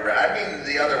pain I've ever had. I mean,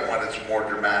 the other one that's more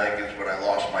dramatic is when I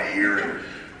lost my ear in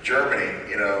Germany.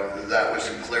 That was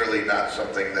clearly not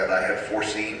something that I had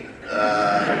foreseen.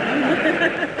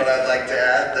 But I'd like to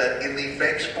add that in the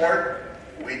fake sport,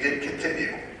 we did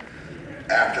continue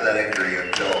after that injury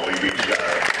until we reached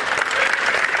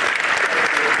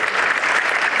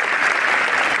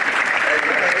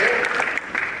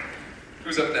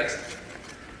Who's up next?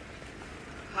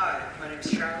 Hi, my name's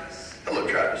Travis. Hello,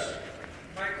 Travis.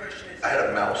 My question is... I had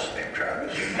a mouse named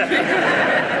Travis.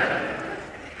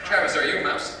 Travis, are you a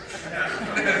mouse? No.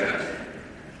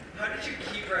 How did you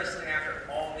keep wrestling after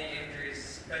all the injuries,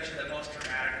 especially the most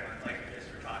dramatic ones like you just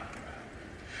were talking about?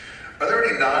 Are there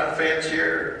any non-fans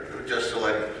here who just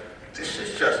this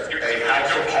is just a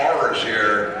house of horrors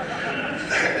here?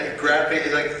 And grab me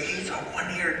like, he's a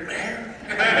one-eared man?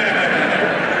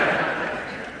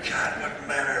 God, what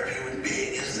manner of human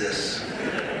being is this?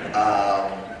 I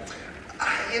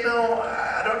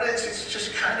don't know. It's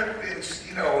just kind of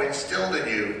instilled in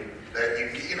you that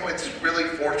it's really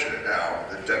fortunate now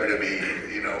that WWE,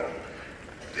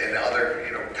 and other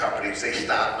companies, they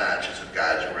stop matches if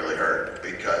guys are really hurt,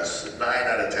 because 9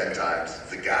 out of 10 times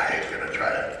the guy is going to try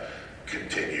to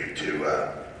continue to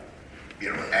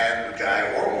and the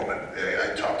guy or woman.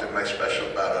 I talked in my special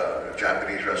about a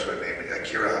Japanese wrestler named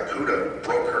Akira Hakuda who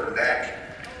broke her neck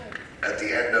at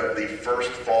the end of the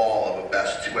first fall of a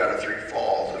best 2 out of 3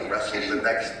 falls, and wrestled the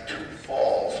next 2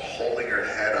 falls holding her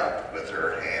head up with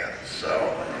her hands.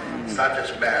 So it's not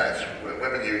just men, it's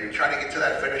women. You're trying to get to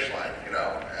that finish line,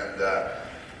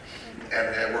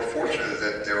 and we're fortunate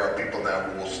that there are people now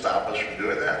who will stop us from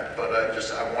doing that. But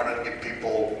I wanted to give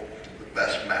people the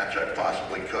best match I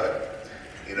possibly could.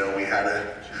 We had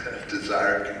a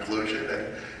desired conclusion, and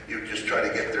you just try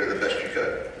to get there the best you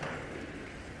could.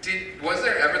 Was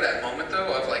there ever that moment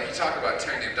though of like, you talk about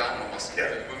tearing the abdominal muscle,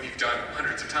 the movie you've done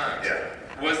hundreds of times. Yeah.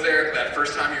 Was there that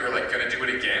first time you were like gonna do it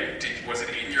again? Was it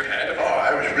in your head? Oh,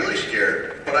 I was really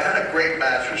scared. But I had a great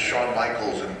match with Shawn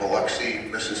Michaels in Biloxi,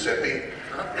 Mississippi.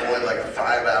 Only like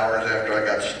 5 hours after I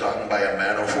got stung by a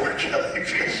man-o-war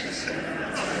jellyfish. So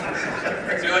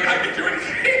you're like, I can do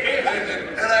anything.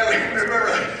 And I remember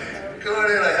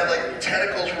going in, I had like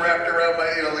tentacles wrapped around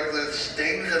my, like the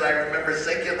stings, and I remember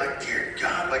thinking, like, dear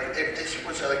God, like if this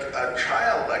was like a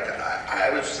child, like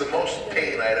I was the most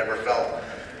pain I'd ever felt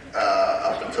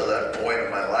up until that point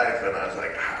in my life, and I was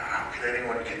like, how can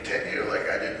anyone continue? Like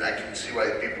I can see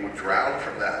why people would drown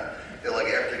from that.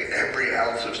 Like after every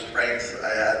ounce of strength,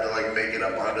 I had to like make it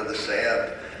up onto the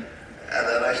sand, and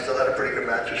then I still had a pretty good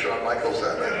match with Shawn Michaels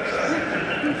that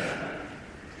night.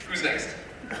 Who's next?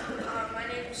 My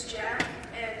name is Jack,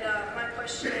 and my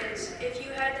question is, if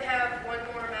you had to have one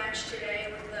more match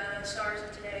today with the stars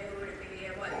of today, who would it be,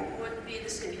 and what would be the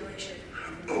stipulation?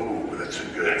 Oh, that's a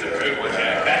good one,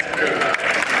 Jack. That's a good one.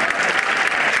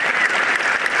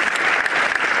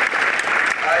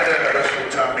 I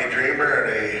wrestled Tommy Dreamer in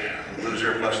a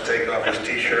loser must take off his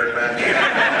t-shirt match.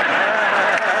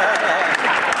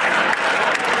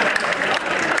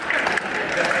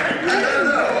 I don't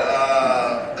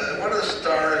know. One of the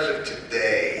stars of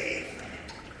today.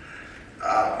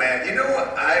 Man, you know what?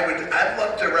 I'd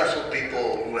love to wrestle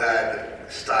people who had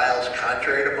styles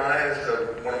contrary to mine.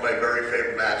 One of my very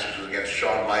favorite matches was against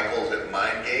Shawn Michaels at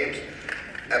Mind Games.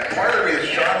 And part of it is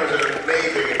Shawn was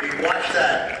amazing. If you watch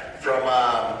that from,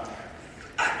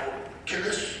 can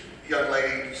this young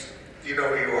lady, do you know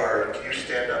who you are? Can you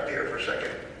stand up here for a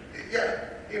second? Yeah,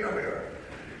 you know who you are.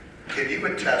 Can you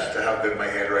attest to how good my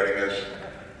handwriting is?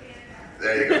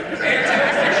 There you go.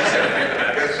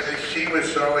 Because she was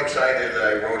so excited that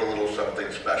I wrote a little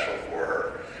something special for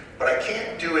her. But I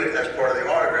can't do it as part of the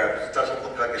autograph. It doesn't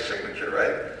look like a signature,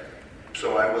 right?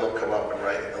 So I will come up and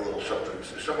write a little something.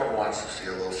 If someone wants to see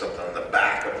a little something on the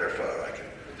back of their photo, I can.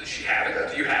 Does she have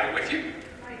it? Do you have it with you?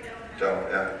 So,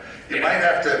 yeah. You might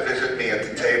have to visit me at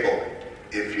the table,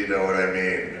 if you know what I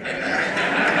mean.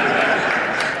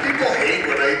 People hate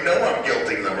when I know I'm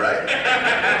guilting them, right?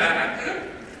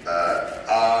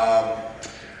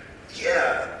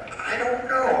 I don't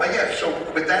know. So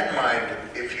with that in mind,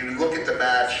 if you look at the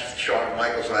match Shawn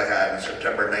Michaels and I had in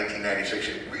September 1996,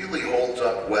 it really holds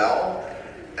up well.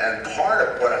 And part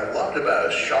of what I loved about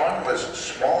it is Shawn was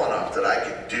small enough that I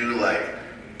could do like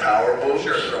power moves.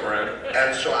 Sure, come around.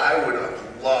 And so I would have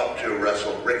loved to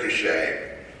wrestle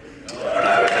Ricochet. When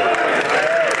I was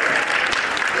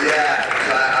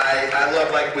I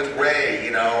love like with Ray,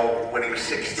 when he was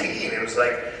 16, it was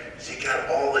like, you got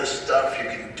all this stuff you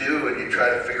can do, and you try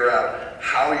to figure out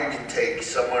how you can take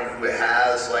someone who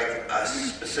has like a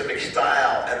specific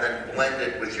style and then blend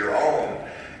it with your own.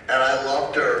 And I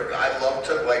love to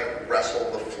like wrestle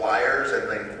the flyers and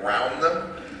then ground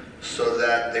them so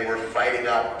that they were fighting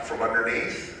up from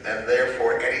underneath, and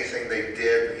therefore anything they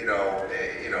did,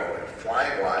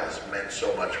 flying wise meant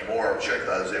so much more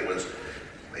because it was,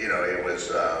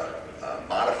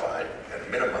 modified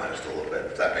and minimized a little bit,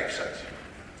 if that makes sense.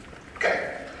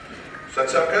 Okay, does that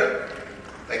sound good?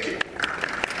 Thank you.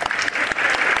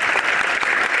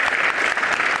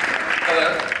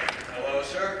 Hello. Hello,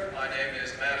 sir. My name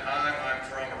is Matt Heim. I'm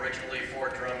from originally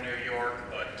Fort Drum, New York,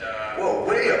 but... Whoa,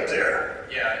 way up there.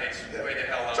 Yeah, it's way the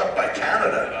hell up. It's up by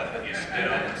Canada. You spit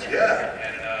on the street,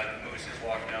 and mooses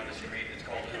walk down the street. It's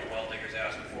cold as a well digger's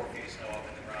ass with 4 feet of snow up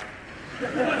in the ground.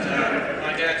 But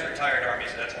my dad's retired Army,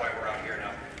 so that's why we're out here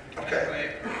now. Okay.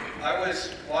 Anyway, I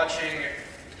was watching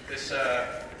this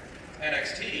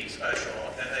NXT special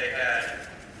that they had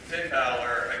Finn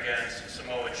Balor against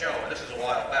Samoa Joe. This is a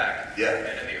while back. Yeah.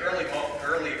 And in the early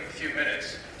few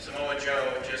minutes, Samoa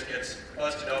Joe just gets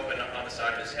busted open on the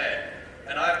side of his head.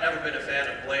 And I've never been a fan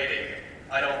of blading.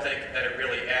 I don't think that it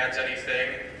really adds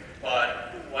anything.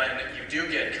 But when you do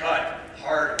get cut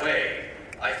hard way,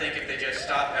 I think if they just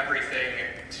stop everything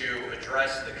to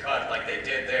address the cut like they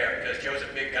did there, because Joe's a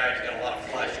big guy, he's got a lot of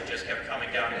flesh, it just kept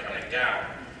coming down and coming down.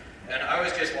 And I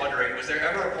was just wondering, was there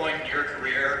ever a point in your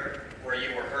career where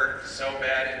you were hurt so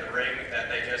bad in the ring that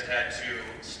they just had to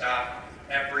stop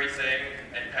everything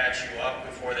and patch you up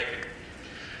before they could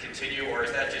continue, or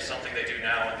is that just something they do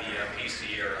now in the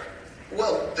PC era?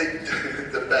 Well,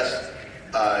 the best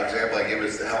example I give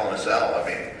is the Hell in a Cell. I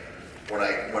mean, when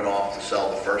I went off the cell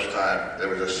the first time, there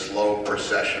was a slow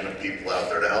procession of people out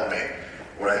there to help me.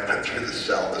 When I went through the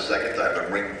cell the second time, the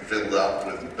ring filled up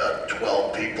with about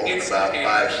 12 people in about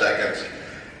 5 seconds.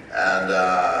 And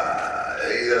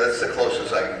that's the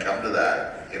closest I can come to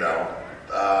that,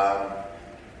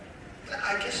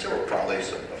 I guess there were probably a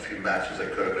few matches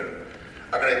that could have been.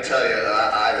 I'm going to tell you,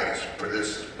 I think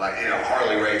this is my,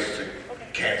 Harley Race is a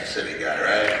Kansas City guy,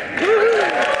 right? So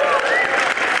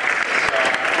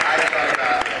I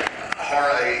thought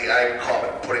Harley, I call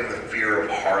it putting the fear of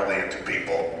Harley into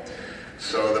people.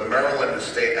 So the Maryland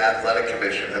State Athletic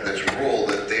Commission had this rule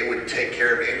that they would take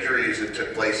care of injuries that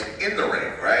took place in the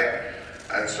ring, right?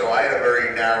 And so I had a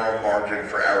very narrow margin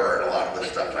for error in a lot of the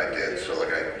stuff I did. So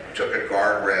like I took a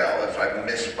guardrail. If I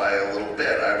missed by a little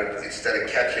bit, I would, instead of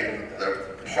catching the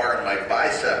part of my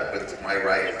bicep with my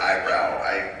right eyebrow,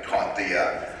 I caught the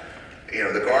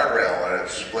guardrail and it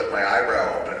split my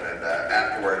eyebrow open. And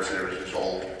afterwards there was this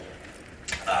old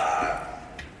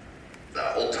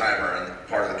timer and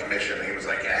part of the commission, and he was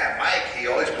like, Mike, he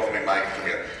always called me Mike.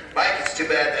 Mike, it's too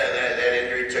bad that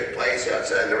injury took place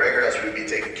outside the ring, or else we'd be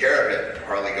taking care of it.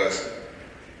 Harley goes,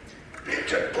 it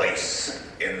took place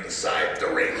inside the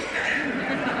ring.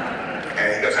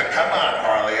 And he goes, come on,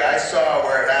 Harley, I saw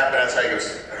where it happened. That's how he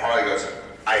goes, and Harley goes,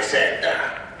 I said,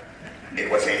 it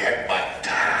was a headbutt.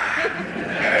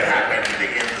 And it happened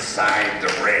inside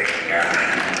the ring.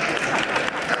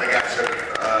 And the guy said,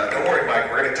 don't worry, Mike,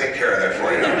 we're going to take care of that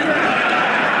for you.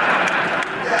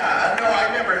 Yeah, no, I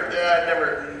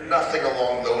never, nothing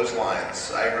along those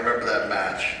lines. I remember that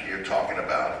match you're talking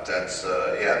about. That's,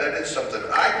 that is something.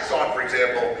 I thought, for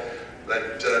example,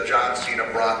 that John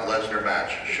Cena-Brock Lesnar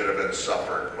match should have been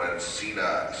suffered when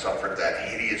Cena suffered that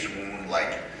hideous wound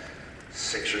like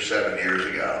 6 or 7 years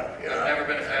ago. I've never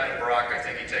been a fan of Brock. I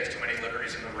think he takes too many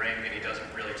liberties in the ring, and he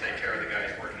doesn't really take care of the guy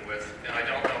he's working with. And I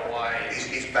don't know why.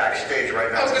 He's backstage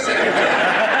right now. I was going to say.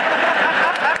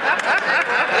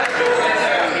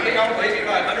 He outweighs me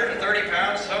by 130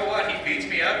 pounds. So what? He beats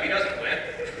me up. He doesn't win.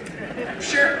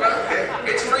 Sure. Well,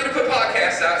 it's free to put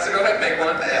podcasts out, so go ahead and make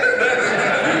one.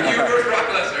 You versus Brock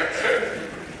Lesnar.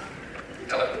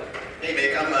 Hello. Hey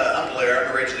Mick, I'm Blair.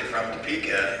 I'm originally from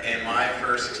Topeka, and my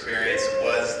first experience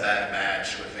was that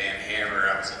match with Van Hammer.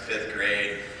 I was in 5th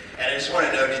grade, and I just want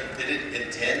to know, did it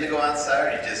intend to go outside,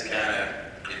 or did you just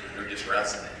or just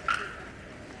wrestling?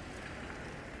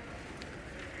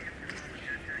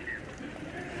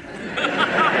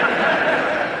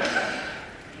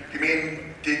 You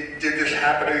mean, did there just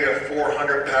happen to be a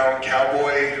 400-pound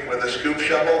cowboy with a scoop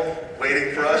shovel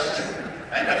waiting for us?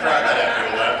 I never had that after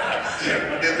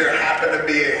 11. Did there happen to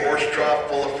be a horse trough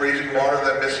full of freezing water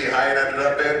that Missy Hyatt ended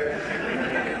up in?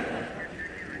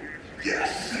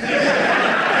 Yes. No,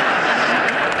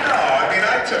 I mean,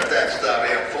 I took that stuff,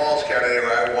 Falls Count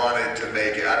anywhere I wanted to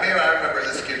make it. I mean, I remember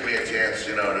this gives me a chance,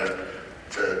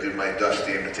 to do my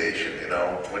Dusty imitation,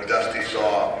 When Dusty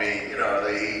saw me,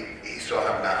 he saw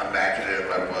how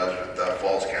imaginative I was with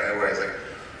Falls Count anywhere. He's like,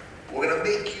 we're going to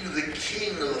make you the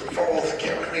king of the Falls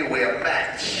Count Anywhere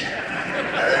match.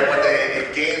 And then one day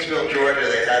in Gainesville, Georgia,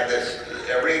 they had this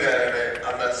arena, and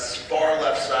on the far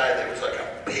left side, there was like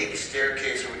a big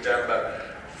staircase that went down about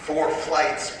 4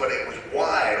 flights, but it was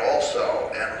wide also.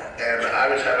 And I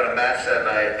was having a match that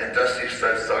night, and Dusty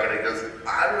starts talking, and he goes,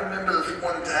 I remember this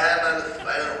one time, I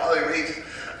Harley reached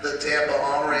the Tampa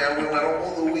Armory, and we went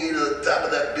all the way to the top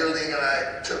of that building, and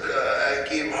I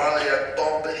gave Harley a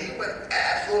bump, and he went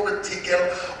ass over ticket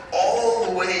all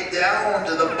the way down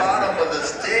to the bottom of the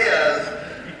stairs.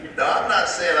 Now, I'm not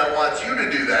saying I want you to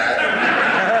do that.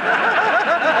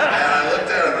 And I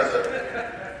looked at him and I said,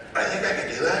 I think I can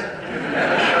do that.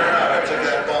 And sure enough, I took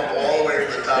that bump all the way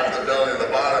from the top of the building to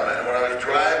the bottom, and when I was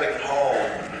driving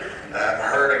home, I'm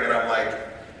hurting, and I'm like,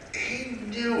 he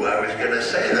knew I was going to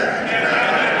say that.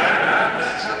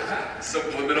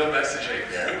 Subliminal messaging.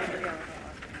 Yeah.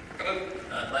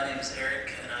 My name is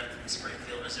Eric, and I'm from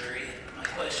Springfield, Missouri. My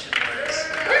question was,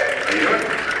 Are you doing?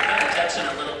 kind of touching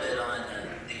a little bit on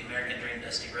the American Dream,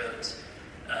 Dusty Rhodes.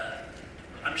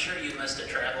 I'm sure you must have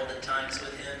traveled at times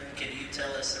with him. Can you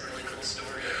tell us a really cool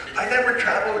story? I never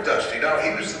traveled with Dusty. No,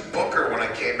 he was the booker when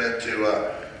I came into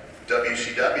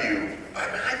WCW. I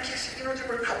mean, I guess, there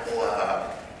were a couple,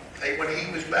 when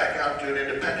he was back out doing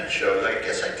independent shows, I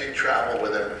guess I did travel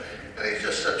with him. And he's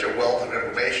just such a wealth of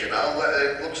information. Is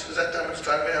that how much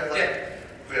time we have left? Yeah.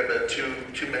 We have about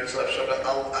 2 minutes left, so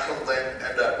I'll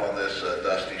end up on this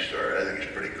Dusty story. I think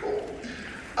it's pretty cool.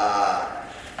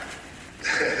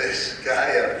 This guy,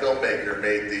 a filmmaker,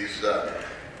 made these,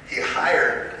 he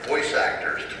hired voice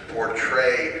actors to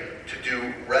portray, to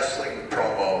do wrestling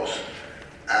promos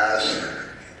as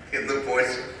in the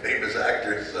voice of famous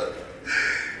actors. So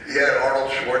he had Arnold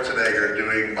Schwarzenegger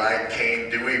doing my Kane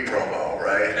Dewey promo,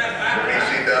 right?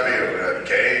 ECW,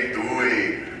 Kane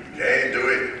Dewey,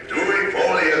 Dewey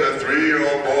Foley is a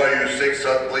 3-year-old boy who 6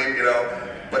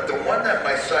 bleep, But the one that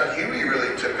my son Huey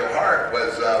really took to heart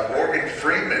was Morgan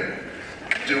Freeman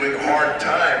doing Hard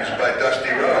Times by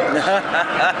Dusty Rhodes.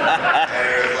 And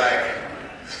it was like,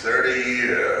 30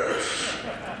 years.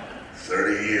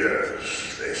 30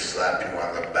 years. They slap you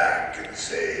on the back and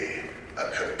say, a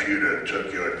computer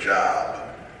took your job,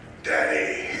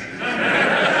 Daddy.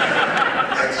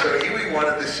 And so Huey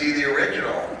wanted to see the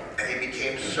original, and he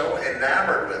became so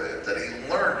enamored with it that he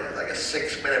learned it, like a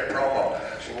 6-minute promo,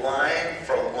 line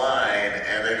for line.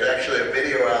 And there's actually a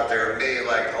video out there of me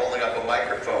like holding up a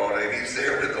microphone, and he's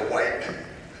there with the white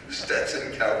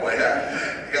Stetson cowboy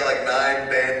hat. He got like 9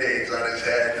 Band-Aids on his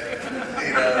head,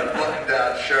 you know, a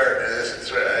button-down shirt. And this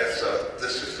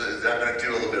is, I'm going to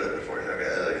do a little bit of it for you.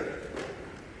 Okay,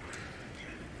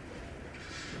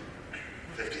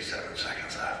 57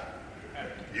 seconds left.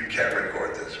 You can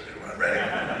record this if you want. Ready?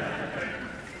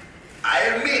 I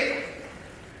admit,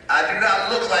 I do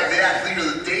not look like the athlete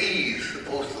of the day is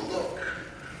supposed to look.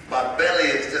 My belly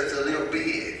is just a little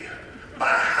big. My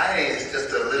height is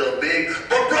just a little big.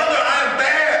 But brother, I'm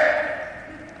bad.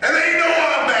 And they know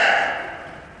I'm bad.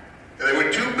 And there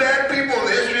were 2 bad people in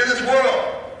the history of this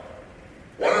world.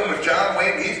 One of them was John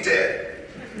Wayne, he's dead.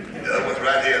 The other one's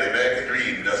right here, the American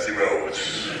Dream, Dusty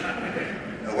Rhodes.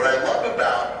 And what I love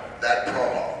about that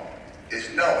promo is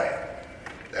knowing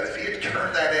that if he had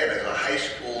turned that in as a high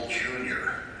school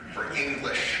junior for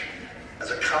English, as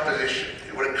a composition,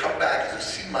 it would have come back as a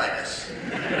C-, marked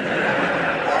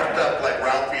up like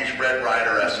Ralphie's Red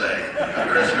Rider essay, A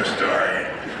Christmas Story.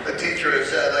 The teacher had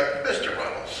said, like, Mr.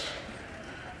 Ruddles,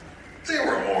 there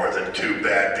were more than 2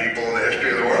 bad people in the history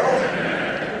of the world.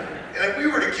 And if we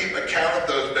were to keep account of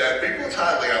those bad people, it's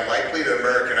highly unlikely that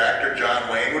American actor John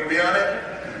Wayne would be on it.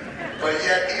 But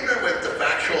yet, even with the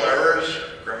factual errors,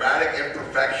 grammatic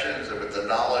imperfections, and with the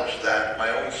knowledge that my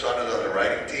own son is on the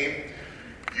writing team,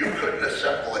 you couldn't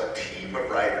assemble a team of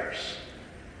writers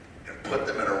and put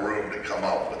them in a room to come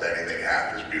up with anything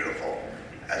half as beautiful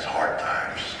as Hard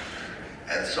Times.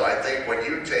 And so I think when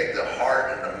you take the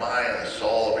heart and the mind and the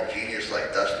soul of a genius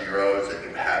like Dusty Rhodes, and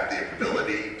you have the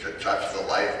ability to touch the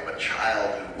life of a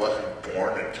child who wasn't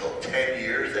born until 10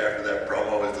 years after that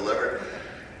promo was delivered,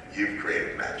 you've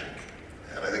created magic.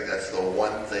 And I think that's the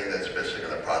one thing that's missing in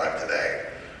the product today,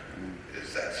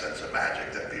 is that sense of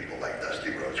magic that people like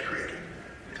Dusty Rhodes created.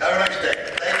 Have a nice day.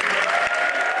 Thank you very much.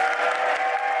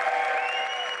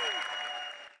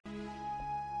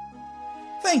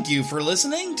 Thank you for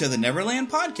listening to the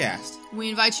Neverland Podcast. We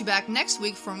invite you back next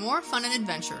week for more fun and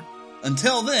adventure.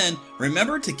 Until then,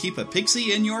 remember to keep a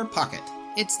pixie in your pocket.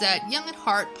 It's that young at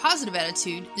heart, positive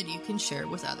attitude that you can share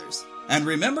with others. And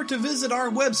remember to visit our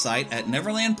website at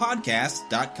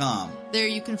neverlandpodcast.com. There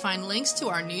you can find links to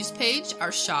our news page,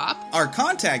 our shop, our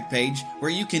contact page,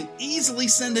 where you can easily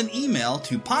send an email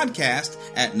to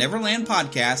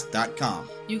podcast@neverlandpodcast.com.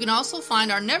 You can also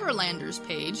find our Neverlanders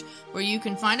page, where you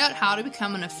can find out how to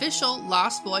become an official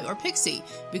Lost Boy or Pixie,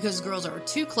 because girls are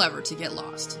too clever to get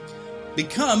lost.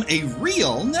 Become a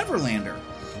real Neverlander.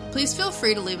 Please feel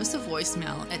free to leave us a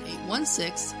voicemail at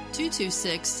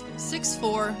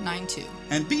 816-226-6492.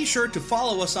 And be sure to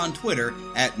follow us on Twitter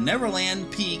at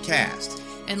NeverlandPcast.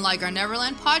 And like our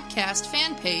Neverland Podcast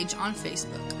fan page on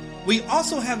Facebook. We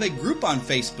also have a group on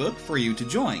Facebook for you to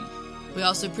join. We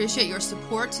also appreciate your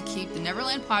support to keep the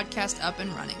Neverland Podcast up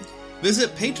and running.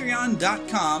 Visit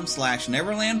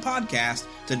patreon.com/NeverlandPodcast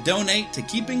to donate to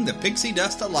keeping the pixie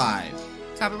dust alive.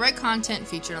 Copyright content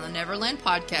featured on the Neverland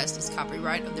Podcast is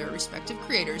copyright of their respective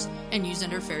creators and used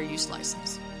under fair use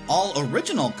license. All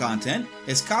original content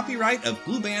is copyright of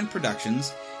Blue Band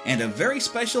Productions, and a very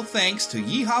special thanks to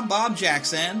Yeehaw Bob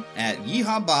Jackson at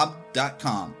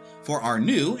yeehawbob.com for our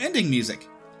new ending music.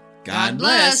 God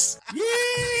bless! Yeah!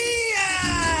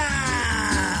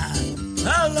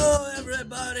 Hello,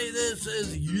 everybody. This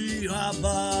is Yeehaw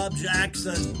Bob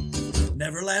Jackson.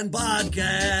 Neverland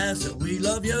Podcast, we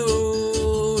love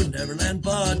you. Neverland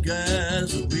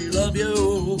Podcast, we love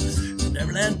you.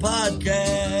 Neverland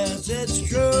Podcast, it's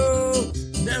true.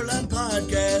 Neverland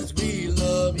Podcast, we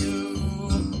love you.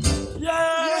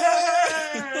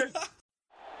 Yeah!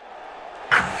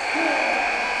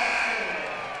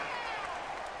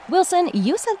 Wilson,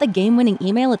 you sent the game-winning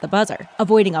email at the buzzer,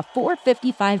 avoiding a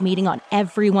 4:55 meeting on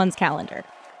everyone's calendar.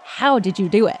 How did you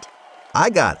do it? I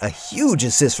got a huge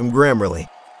assist from Grammarly,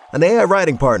 an AI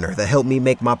writing partner that helped me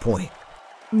make my point.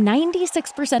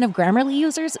 96% of Grammarly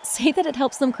users say that it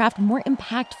helps them craft more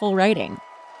impactful writing.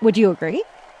 Would you agree?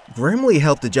 Grammarly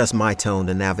helped adjust my tone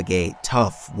to navigate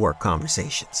tough work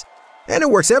conversations. And it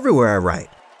works everywhere I write,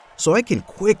 so I can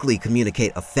quickly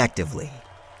communicate effectively.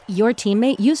 Your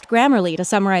teammate used Grammarly to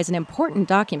summarize an important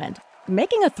document,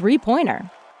 making a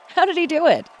 3-pointer. How did he do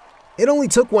it? It only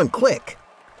took one click.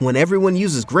 When everyone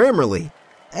uses Grammarly,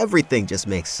 everything just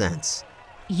makes sense.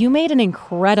 You made an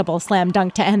incredible slam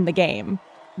dunk to end the game.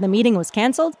 The meeting was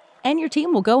canceled, and your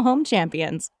team will go home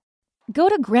champions. Go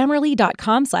to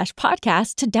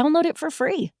Grammarly.com/podcast to download it for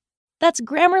free. That's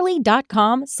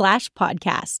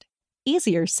Grammarly.com/podcast.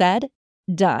 Easier said,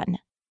 done.